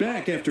bounces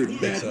back after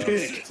that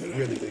pick. It's a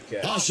really good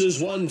catch. Tosses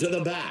one to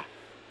the back.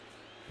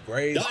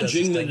 Graves does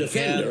Dodging his the thing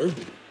defender.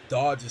 again,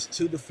 dodges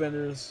 2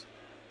 defenders,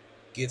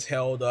 gets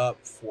held up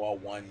for a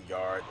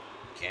 1-yard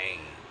gain.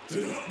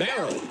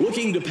 Barrow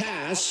looking to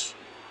pass.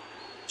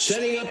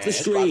 Setting up the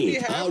It's about to be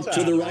screen out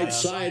to the halftime, right man.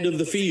 side of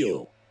the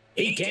field.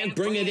 He can't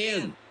bring it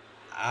in.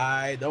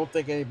 I don't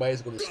think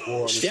anybody's going to score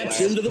on this Steps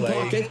last into the play,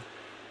 pocket.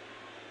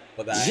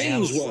 but I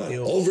am Zings one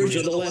still over to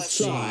curious the to left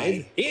see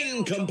side.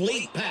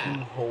 Incomplete who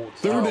pass.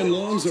 holds Third out. and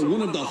longs are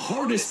one of the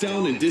hardest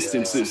down and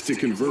distances to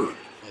convert.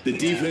 The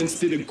defense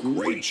did a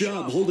great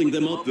job holding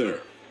them up there.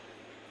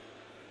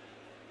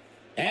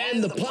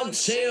 And the punt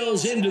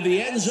sails into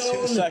the end 2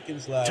 zone.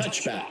 seconds left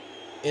Touchback.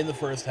 in the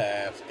first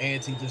half.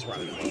 A&T just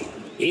running.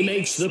 He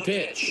makes the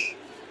pitch.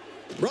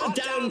 Brought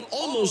down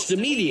almost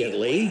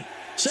immediately.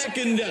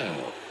 Second down.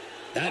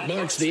 That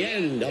marks the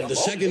end of the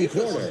second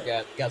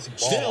quarter. Got some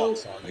ball Still,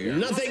 hawks on there.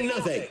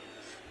 nothing.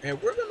 And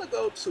we're going to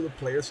go to the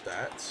player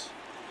stats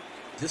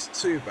just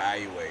to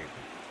evaluate.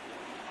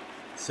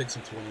 6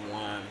 of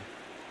 21,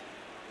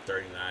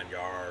 39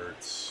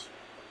 yards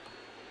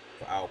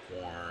for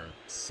Alcorn,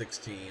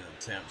 16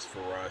 attempts for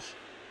rush,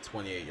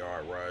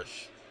 28-yard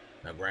rush.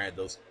 Now, granted,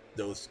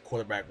 those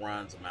quarterback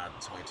runs amount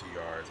to 22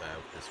 yards out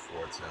of his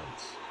 4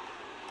 attempts.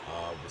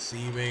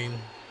 Receiving,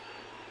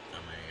 I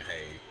mean,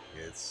 hey,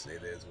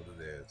 it is what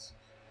it is.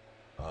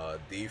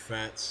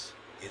 Defense,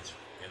 it's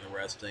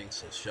interesting.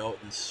 So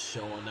Shelton's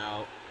showing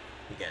out.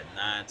 He got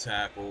 9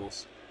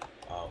 tackles.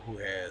 Who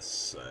has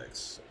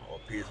 6?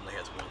 Pearson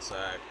has 1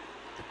 sack.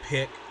 The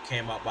pick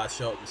came out by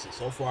Shelton.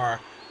 So far,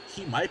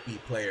 he might be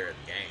player of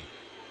the game.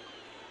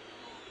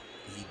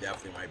 He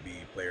definitely might be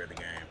player of the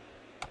game.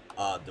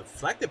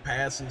 Deflected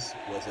passes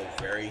was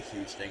a very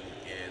huge thing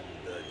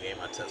in the game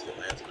I tested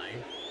last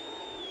night.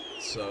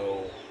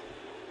 So,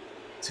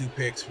 2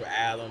 picks for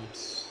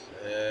Adams.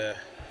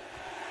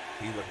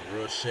 He looking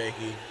real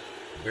shaky.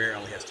 Bear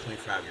only has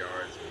 25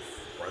 yards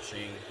of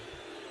rushing.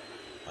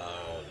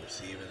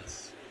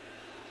 Receiving's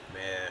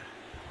meh.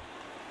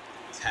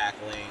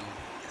 Tackling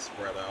is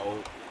spread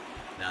out.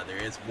 Now there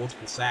is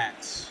multiple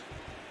sacks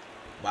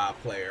by a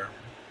player.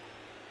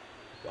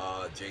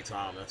 Jay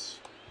Thomas.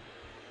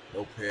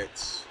 No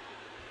picks.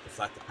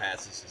 Deflected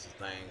passes is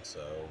a thing.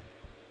 So,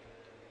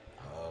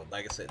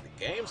 like I said,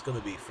 the game's going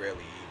to be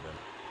fairly even.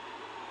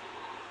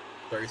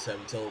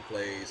 37 total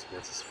plays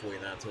versus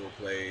 49 total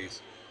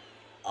plays.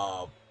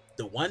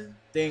 The one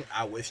thing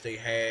I wish they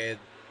had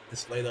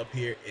displayed up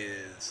here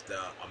is the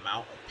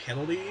amount of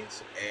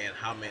penalties and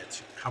how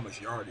much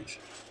yardage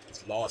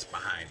is lost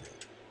behind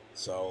it.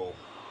 So,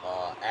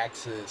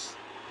 Axis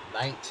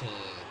 19,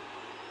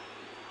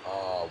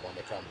 when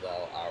it comes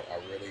out,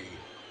 I really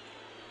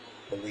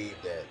believe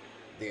that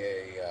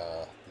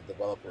the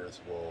developers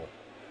will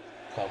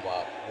come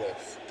up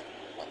with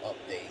an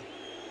update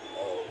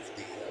of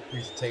the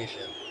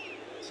presentation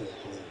to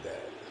include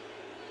that.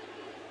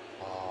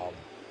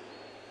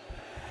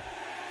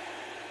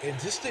 And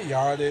just the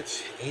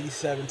yardage,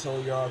 87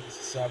 total yards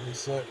versus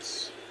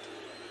 76.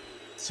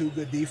 Two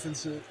good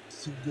defenses.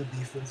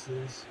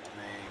 I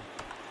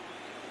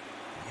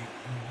mean,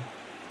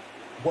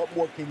 what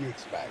more can you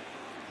expect?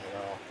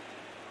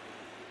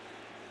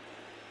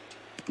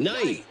 You know.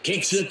 Knight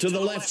kicks it to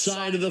the left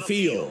side of the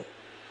field.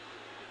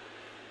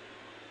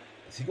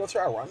 Is he gonna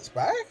try to run this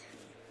back?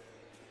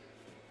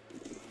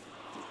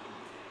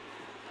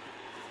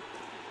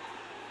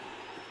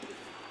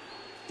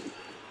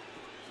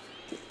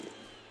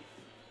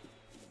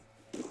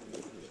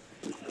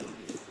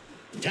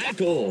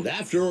 Tackled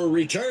after a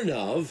return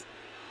of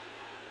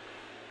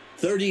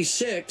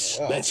 36.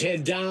 Let's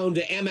head down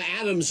to Emma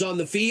Adams on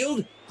the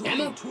field.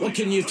 Emma, what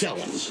can you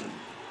tell us?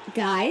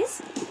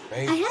 Guys,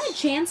 Bates. I had a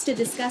chance to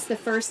discuss the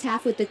first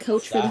half with the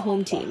coach for the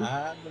home team.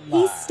 Behind the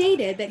He line.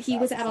 stated that he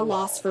was Stop at a the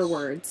loss for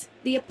words.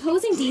 The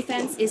opposing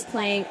defense is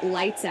playing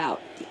lights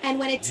out. And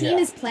when a team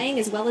is playing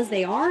as well as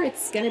they are,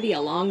 it's going to be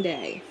a long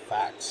day.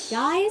 Facts.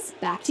 Guys,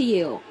 back to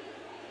you.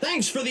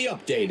 Thanks for the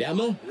update,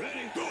 Emma.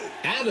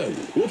 Adam,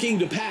 looking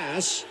to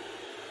pass.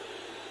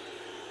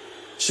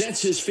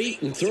 Sets his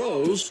feet and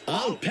throws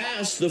out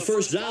past the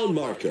first down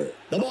marker.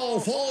 The ball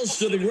falls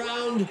to the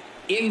ground,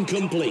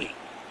 incomplete.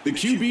 The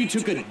QB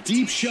took a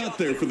deep shot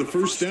there for the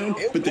first down,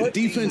 but the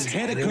defense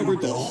had it covered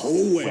the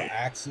whole way.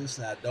 Axis,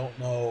 and I don't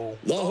know.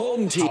 The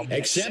home team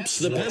accepts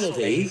the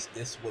penalty.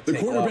 The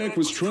quarterback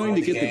was trying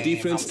to get the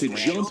defense to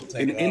jump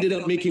and ended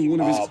up making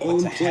one of his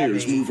own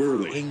players move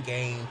early.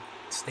 In-game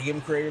stadium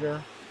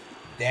creator,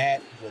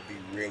 that will be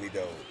really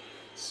dope.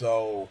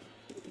 So,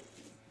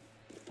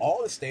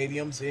 all the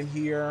stadiums in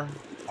here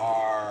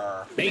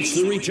are... Makes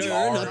the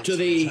return up to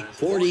the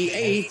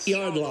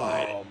 48-yard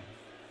line.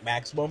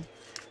 Maximum.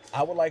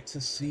 I would like to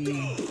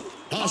see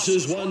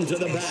tosses one to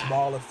the a back.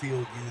 smaller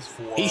field used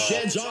for He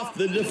sheds off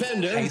the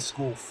defender. high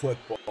school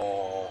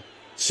football.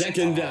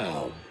 Second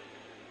down.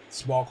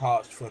 Small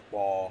college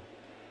football.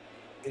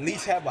 At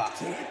least have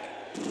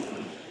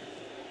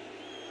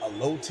a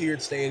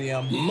low-tiered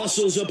stadium.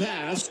 Muscles a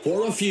pass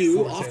for a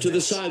few off to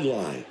the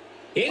sideline.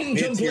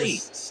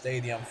 Incomplete.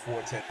 Stadium for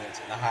attendance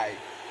and a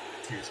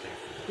high-tier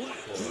stadium.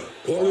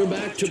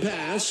 Quarterback to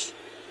pass.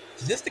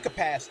 Just the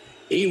capacity.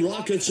 He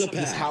rockets a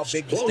pass how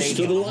big the close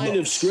to the stadium line of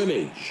looks.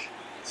 scrimmage.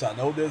 So I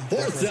know there's a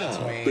Fourth difference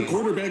down. between The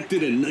quarterback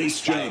did a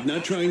nice job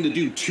not trying to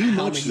do too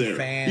how much many there.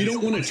 fans, You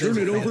don't want to turn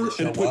it over fans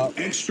that and show put up,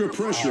 extra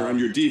pressure on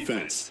your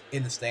defense.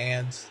 in the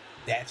stands.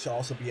 That should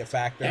also be a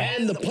factor.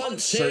 And the punt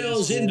Certain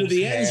sails into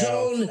the schools end have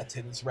zone.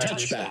 attendance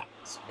records Touchback.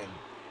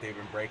 they've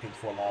been breaking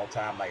for a long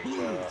time. Like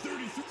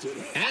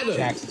Adam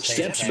Jackson State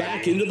steps Academy.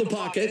 back into the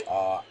pocket.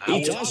 I He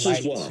would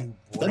tosses like one.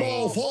 to The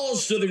ball bring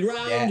falls to the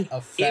ground. that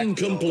effect of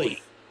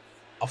Incomplete.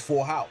 a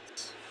full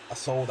house, a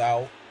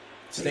sold-out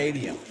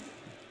stadium.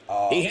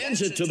 He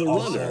hands it to the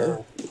runner.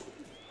 Also,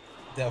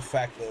 the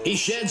effect of He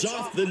sheds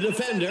off the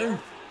defender.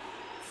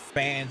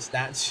 fans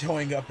not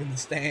showing up in the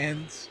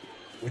stands.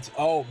 Which,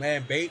 oh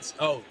man, Bates.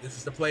 Oh, this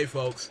is the play,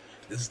 folks.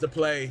 This is the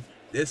play.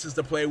 This is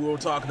the play we were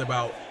talking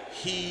about.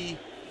 He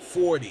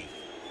 40,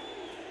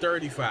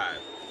 35,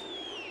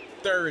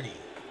 30,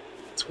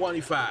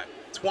 25,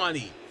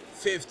 20,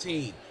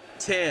 15,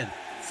 10,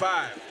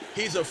 5.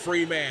 He's a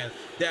free man.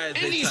 That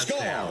is And a he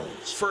touchdown.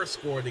 scores. First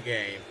score of the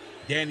game.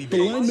 Danny The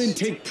Bates. linemen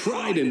take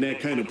pride in that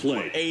kind of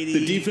play. 80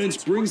 The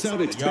defense brings out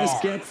its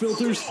best gap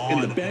filters,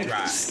 and the on back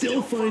drive.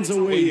 still finds a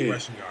 80 way in.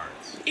 rushing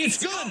yards. It's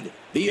good.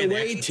 The And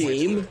away extra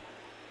points team good.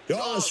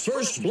 draws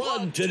first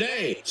blood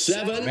today.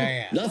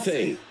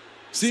 7-0.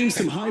 Seeing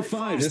some high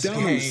fives This down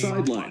on the game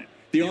sideline.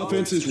 The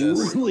offense is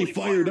just- really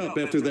fired up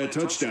after that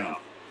touchdown.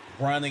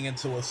 Running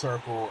into a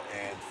circle,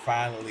 and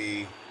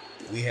finally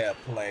we had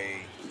play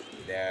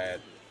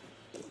that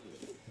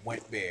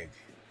went big.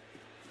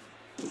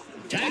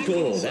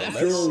 Tackled So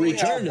after let's a see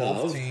how return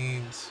both of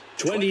teams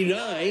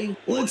 29.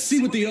 Let's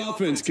see what the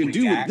offense can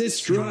do with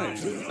this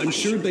drive. I'm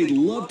sure they'd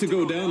love to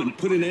go down and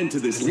put an end to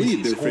this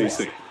lead they're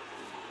facing.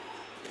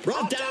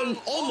 Brought down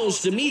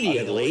almost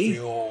immediately.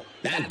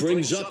 That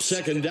brings up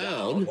second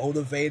down.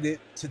 motivated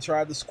to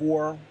try to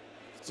score.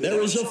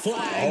 There is a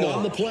flag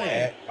on the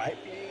play. That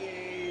might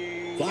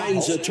be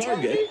Finds a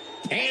target,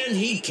 and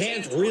he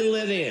can't reel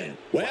it in.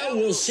 Well,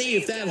 we'll see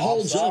if that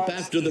holds up Offsides,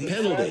 after the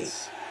penalty.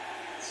 defense.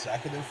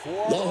 Second and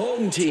 4. The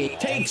home team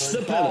takes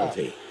the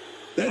penalty.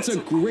 That's a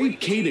great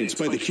cadence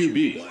by the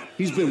QB.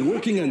 He's been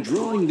working on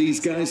drawing these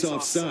guys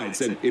off sides,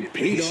 and it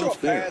paid Short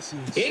off there.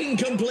 passes,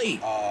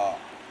 Incomplete.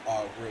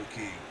 real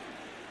key.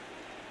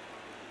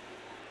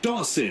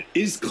 Dawson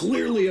is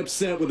clearly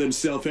upset with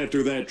himself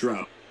after that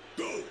drop.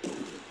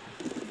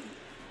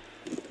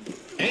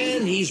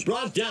 And he's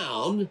brought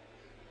down.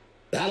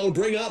 That'll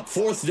bring up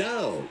fourth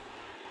down.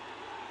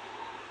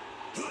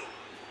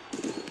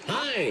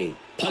 High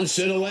punts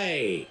it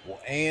away. Will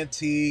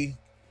A&T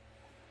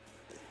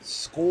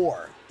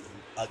score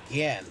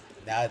again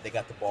now that they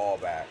got the ball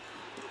back?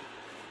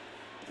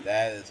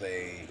 That is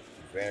a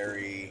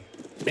very...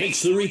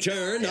 Makes the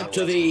return up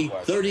to the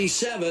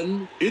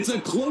 37. It's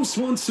a close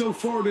one so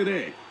far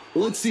today.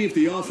 Let's see if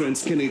the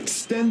offense can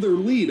extend their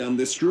lead on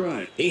this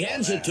drive. He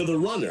hands it to the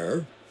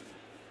runner.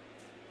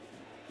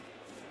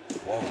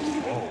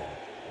 Whoa.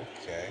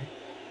 Okay.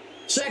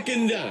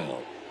 Second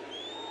down.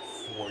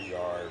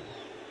 4-yard.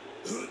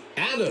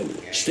 Adam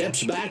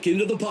steps back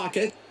into the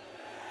pocket.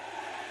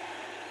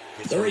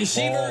 The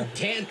receiver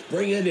can't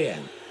bring it in.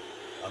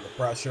 Under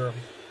pressure.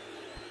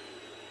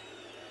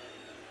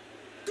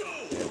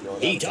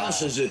 He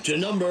tosses it to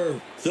number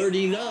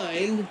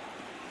 39.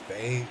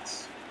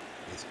 Bates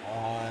is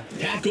on.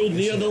 Tackled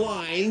near the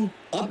line.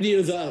 Up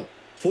near the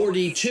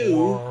 42.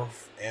 4th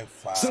and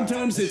 5.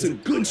 Sometimes it's a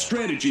good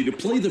strategy to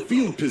play the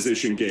field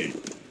position game.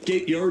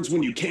 Get yards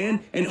when you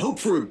can and hope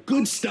for a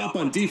good stop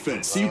on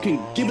defense so you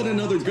can give it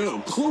another go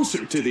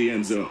closer to the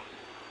end zone.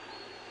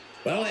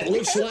 Well, it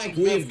looks like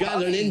we've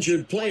got an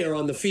injured player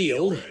on the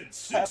field.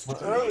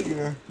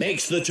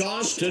 Makes the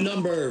toss to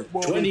number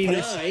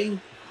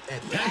 29.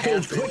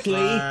 Tackled quickly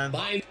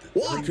by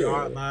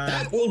Walker.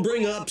 That will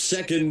bring up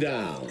second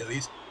down. At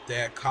least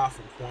that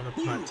coffin corner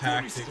punt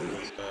tactic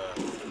was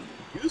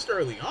used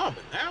early on,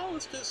 but now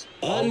it's just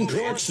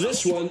uncorks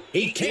this one.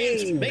 He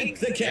can't make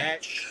the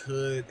catch. That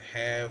could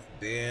have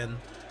been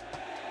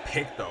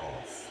picked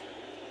off.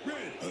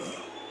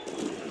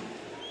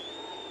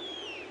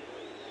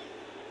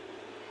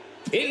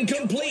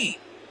 Incomplete.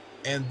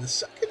 And the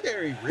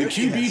secondary really the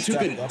QB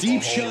took a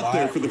deep shot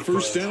there for the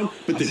first down,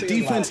 but the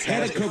defense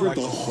had it covered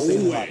the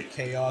whole way.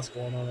 Chaos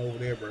going on over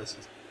there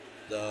versus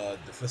the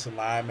defensive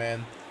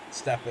lineman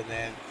stepping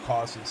in,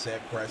 causing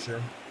said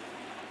pressure.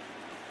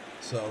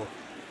 So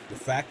the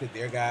fact that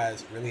their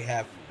guys really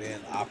haven't been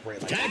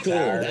operating like tackled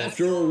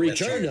after a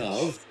return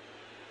of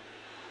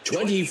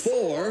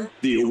 24.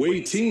 The away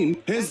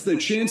team has the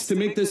chance to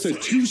make this a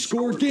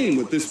 2-score game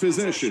with this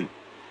possession.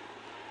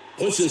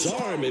 Puts his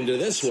arm into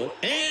this one,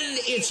 and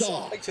it's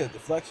off. Like I said,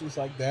 deflections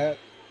like that,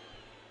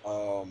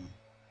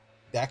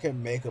 that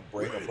can make or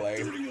break a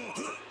play.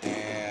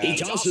 And he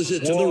tosses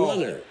it to the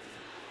runner.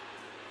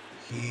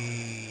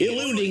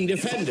 Eluding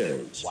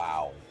defenders.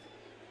 Wow.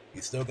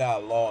 He still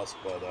got a loss,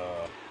 but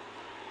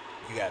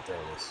you got to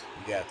throw this.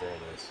 You got to throw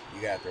this.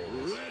 You got to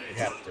throw this. You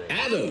have to throw this.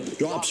 Adam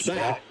drops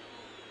back.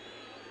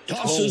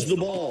 Tosses the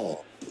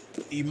ball.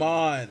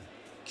 Iman.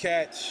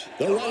 Catch.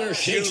 The runner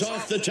shakes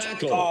off the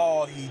tackle.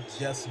 Oh, he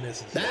just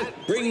misses. That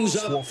brings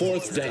up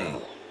fourth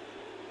down.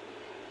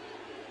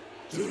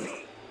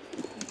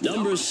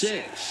 Number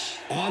 6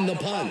 on the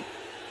punt.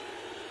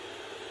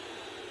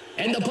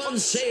 And the punt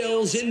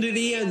sails into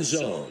the end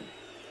zone.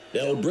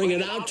 They'll bring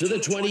it out to the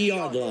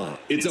 20-yard line.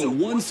 It's a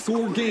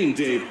 1-score game,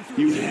 Dave.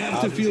 You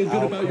have to feel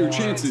good about your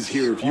chances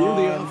here if you're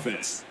the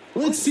offense.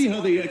 Let's see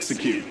how they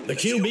execute. The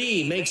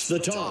QB makes the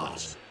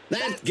toss.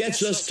 That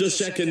gets us to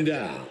second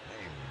down.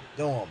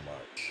 Doing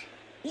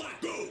much.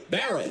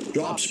 Barrett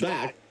drops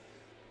back.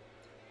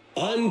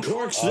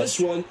 Uncorks this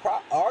one.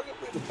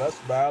 Arguably the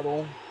best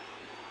battle.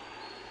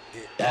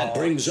 That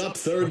brings up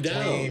third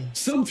down.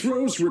 Some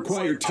throws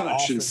require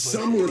touch and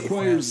some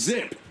require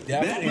zip.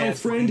 That, my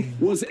friend,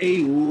 was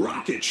a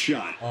rocket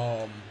shot.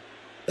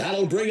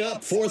 That'll bring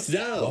up fourth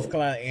down. North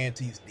Carolina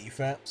A&T's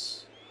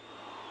defense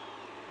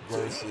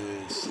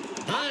versus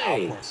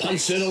Alcorn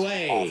punts it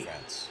away.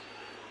 Offense.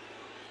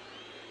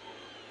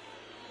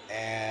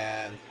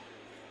 And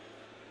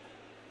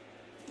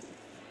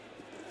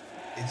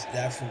it's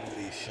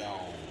definitely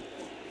shown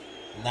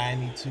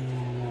 92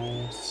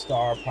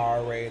 star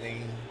power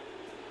rating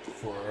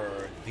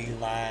for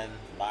D-line,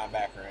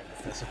 linebacker, and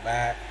defensive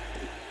back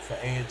for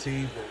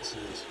A&T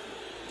versus.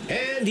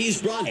 And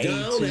he's brought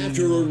down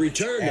after a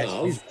return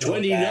of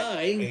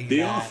 29.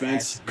 The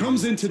offense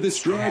comes into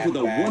this drive with a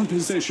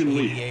 1-possession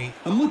lead.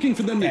 I'm looking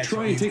for them to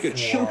try and take a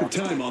chunk of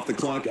time off the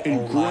clock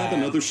and grab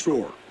another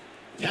score.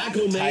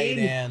 Tackle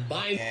made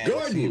by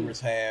Gordon.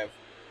 Receivers have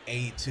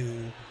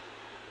A2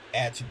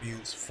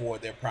 attributes for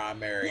their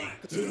primary.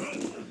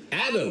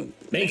 Adam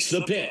makes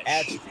the pitch.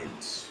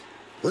 Attributes.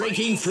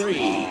 Breaking free.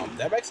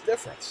 That makes a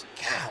difference.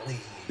 Golly.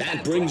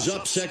 That brings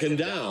up second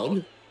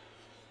down.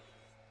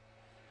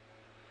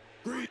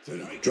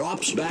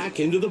 Drops back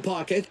into the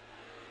pocket.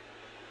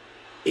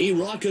 He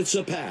rockets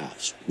a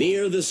pass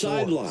near the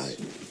sideline.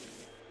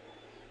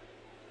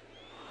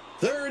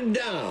 Third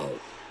down.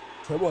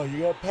 Come on,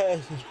 you got to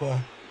pass this play.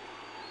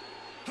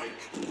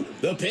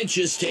 The pitch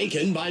is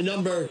taken by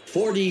number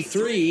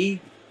 43,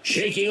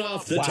 shaking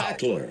off the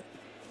tackler.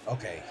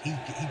 Okay, he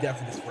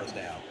definitely gets first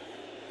down.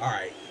 All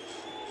right.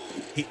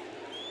 He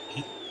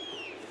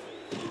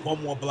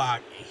one more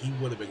block, and he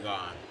would have been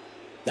gone.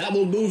 That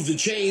will move the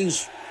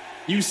chains.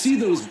 You see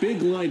those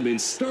big linemen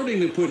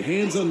starting to put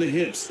hands on the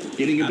hips,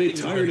 getting a bit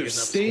tired of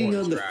staying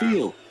on the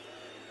field.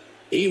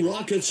 He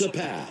rockets a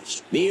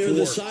pass near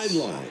the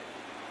sideline.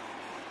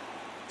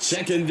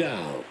 Second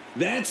down.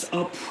 That's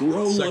a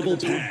pro-level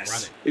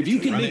pass. If you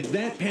can make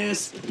that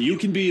pass, you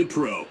can be a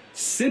pro.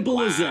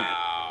 Simple as that.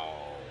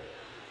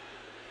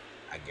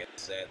 I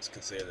guess that's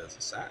considered as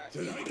a side.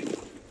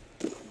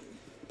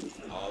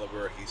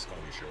 Oliver, he's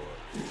going to be short.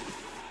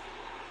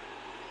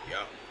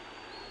 Yep.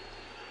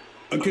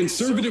 A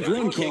conservative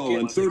run call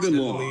on 3rd and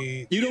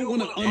long. You don't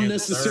want to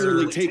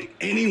unnecessarily take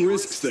any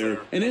risks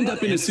there and end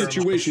up in a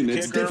situation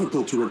that's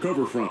difficult to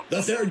recover from.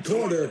 The third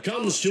quarter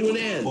comes to an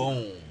end.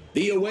 Boom.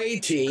 The away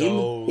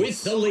team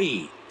with the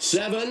lead.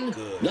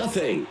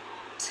 7-0.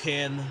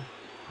 10-0.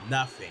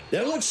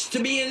 There looks to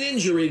be an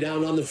injury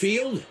down on the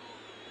field.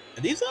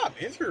 And these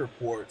injury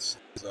reports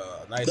is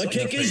a nice. The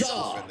kick is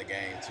off in the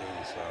game too,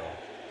 so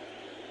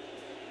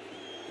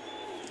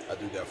I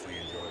do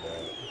definitely enjoy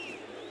that.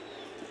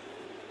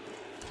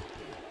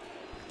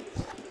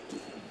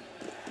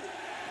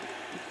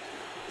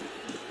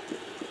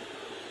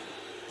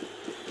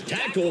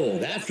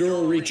 Tackled after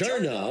a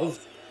return of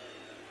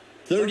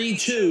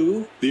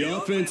 32. The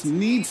offense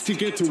needs to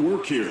get to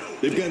work here.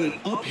 They've got an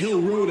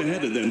uphill road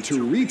ahead of them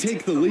to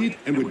retake the lead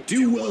and would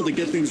do well to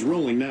get things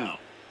rolling now.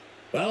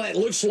 Well, it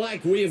looks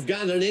like we've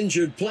got an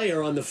injured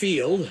player on the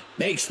field.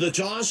 Makes the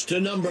toss to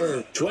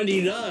number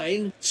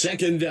 29,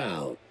 second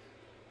down.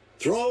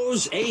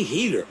 Throws a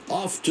heater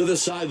off to the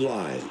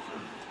sideline.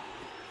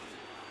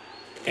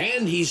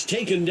 And he's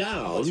taken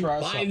down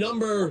by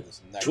number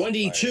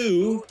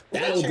 22.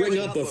 That'll bring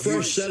up a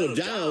first set of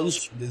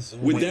downs.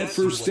 With that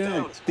first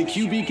down, the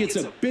QB gets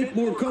a bit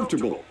more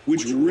comfortable,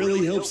 which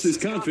really helps his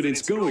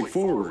confidence going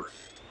forward.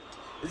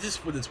 It's just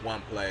for this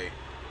one play.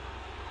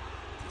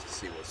 Just to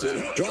see what's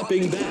happening.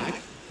 Dropping back.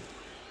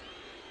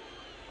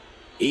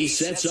 He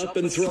sets up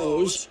and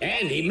throws,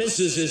 and he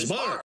misses his mark.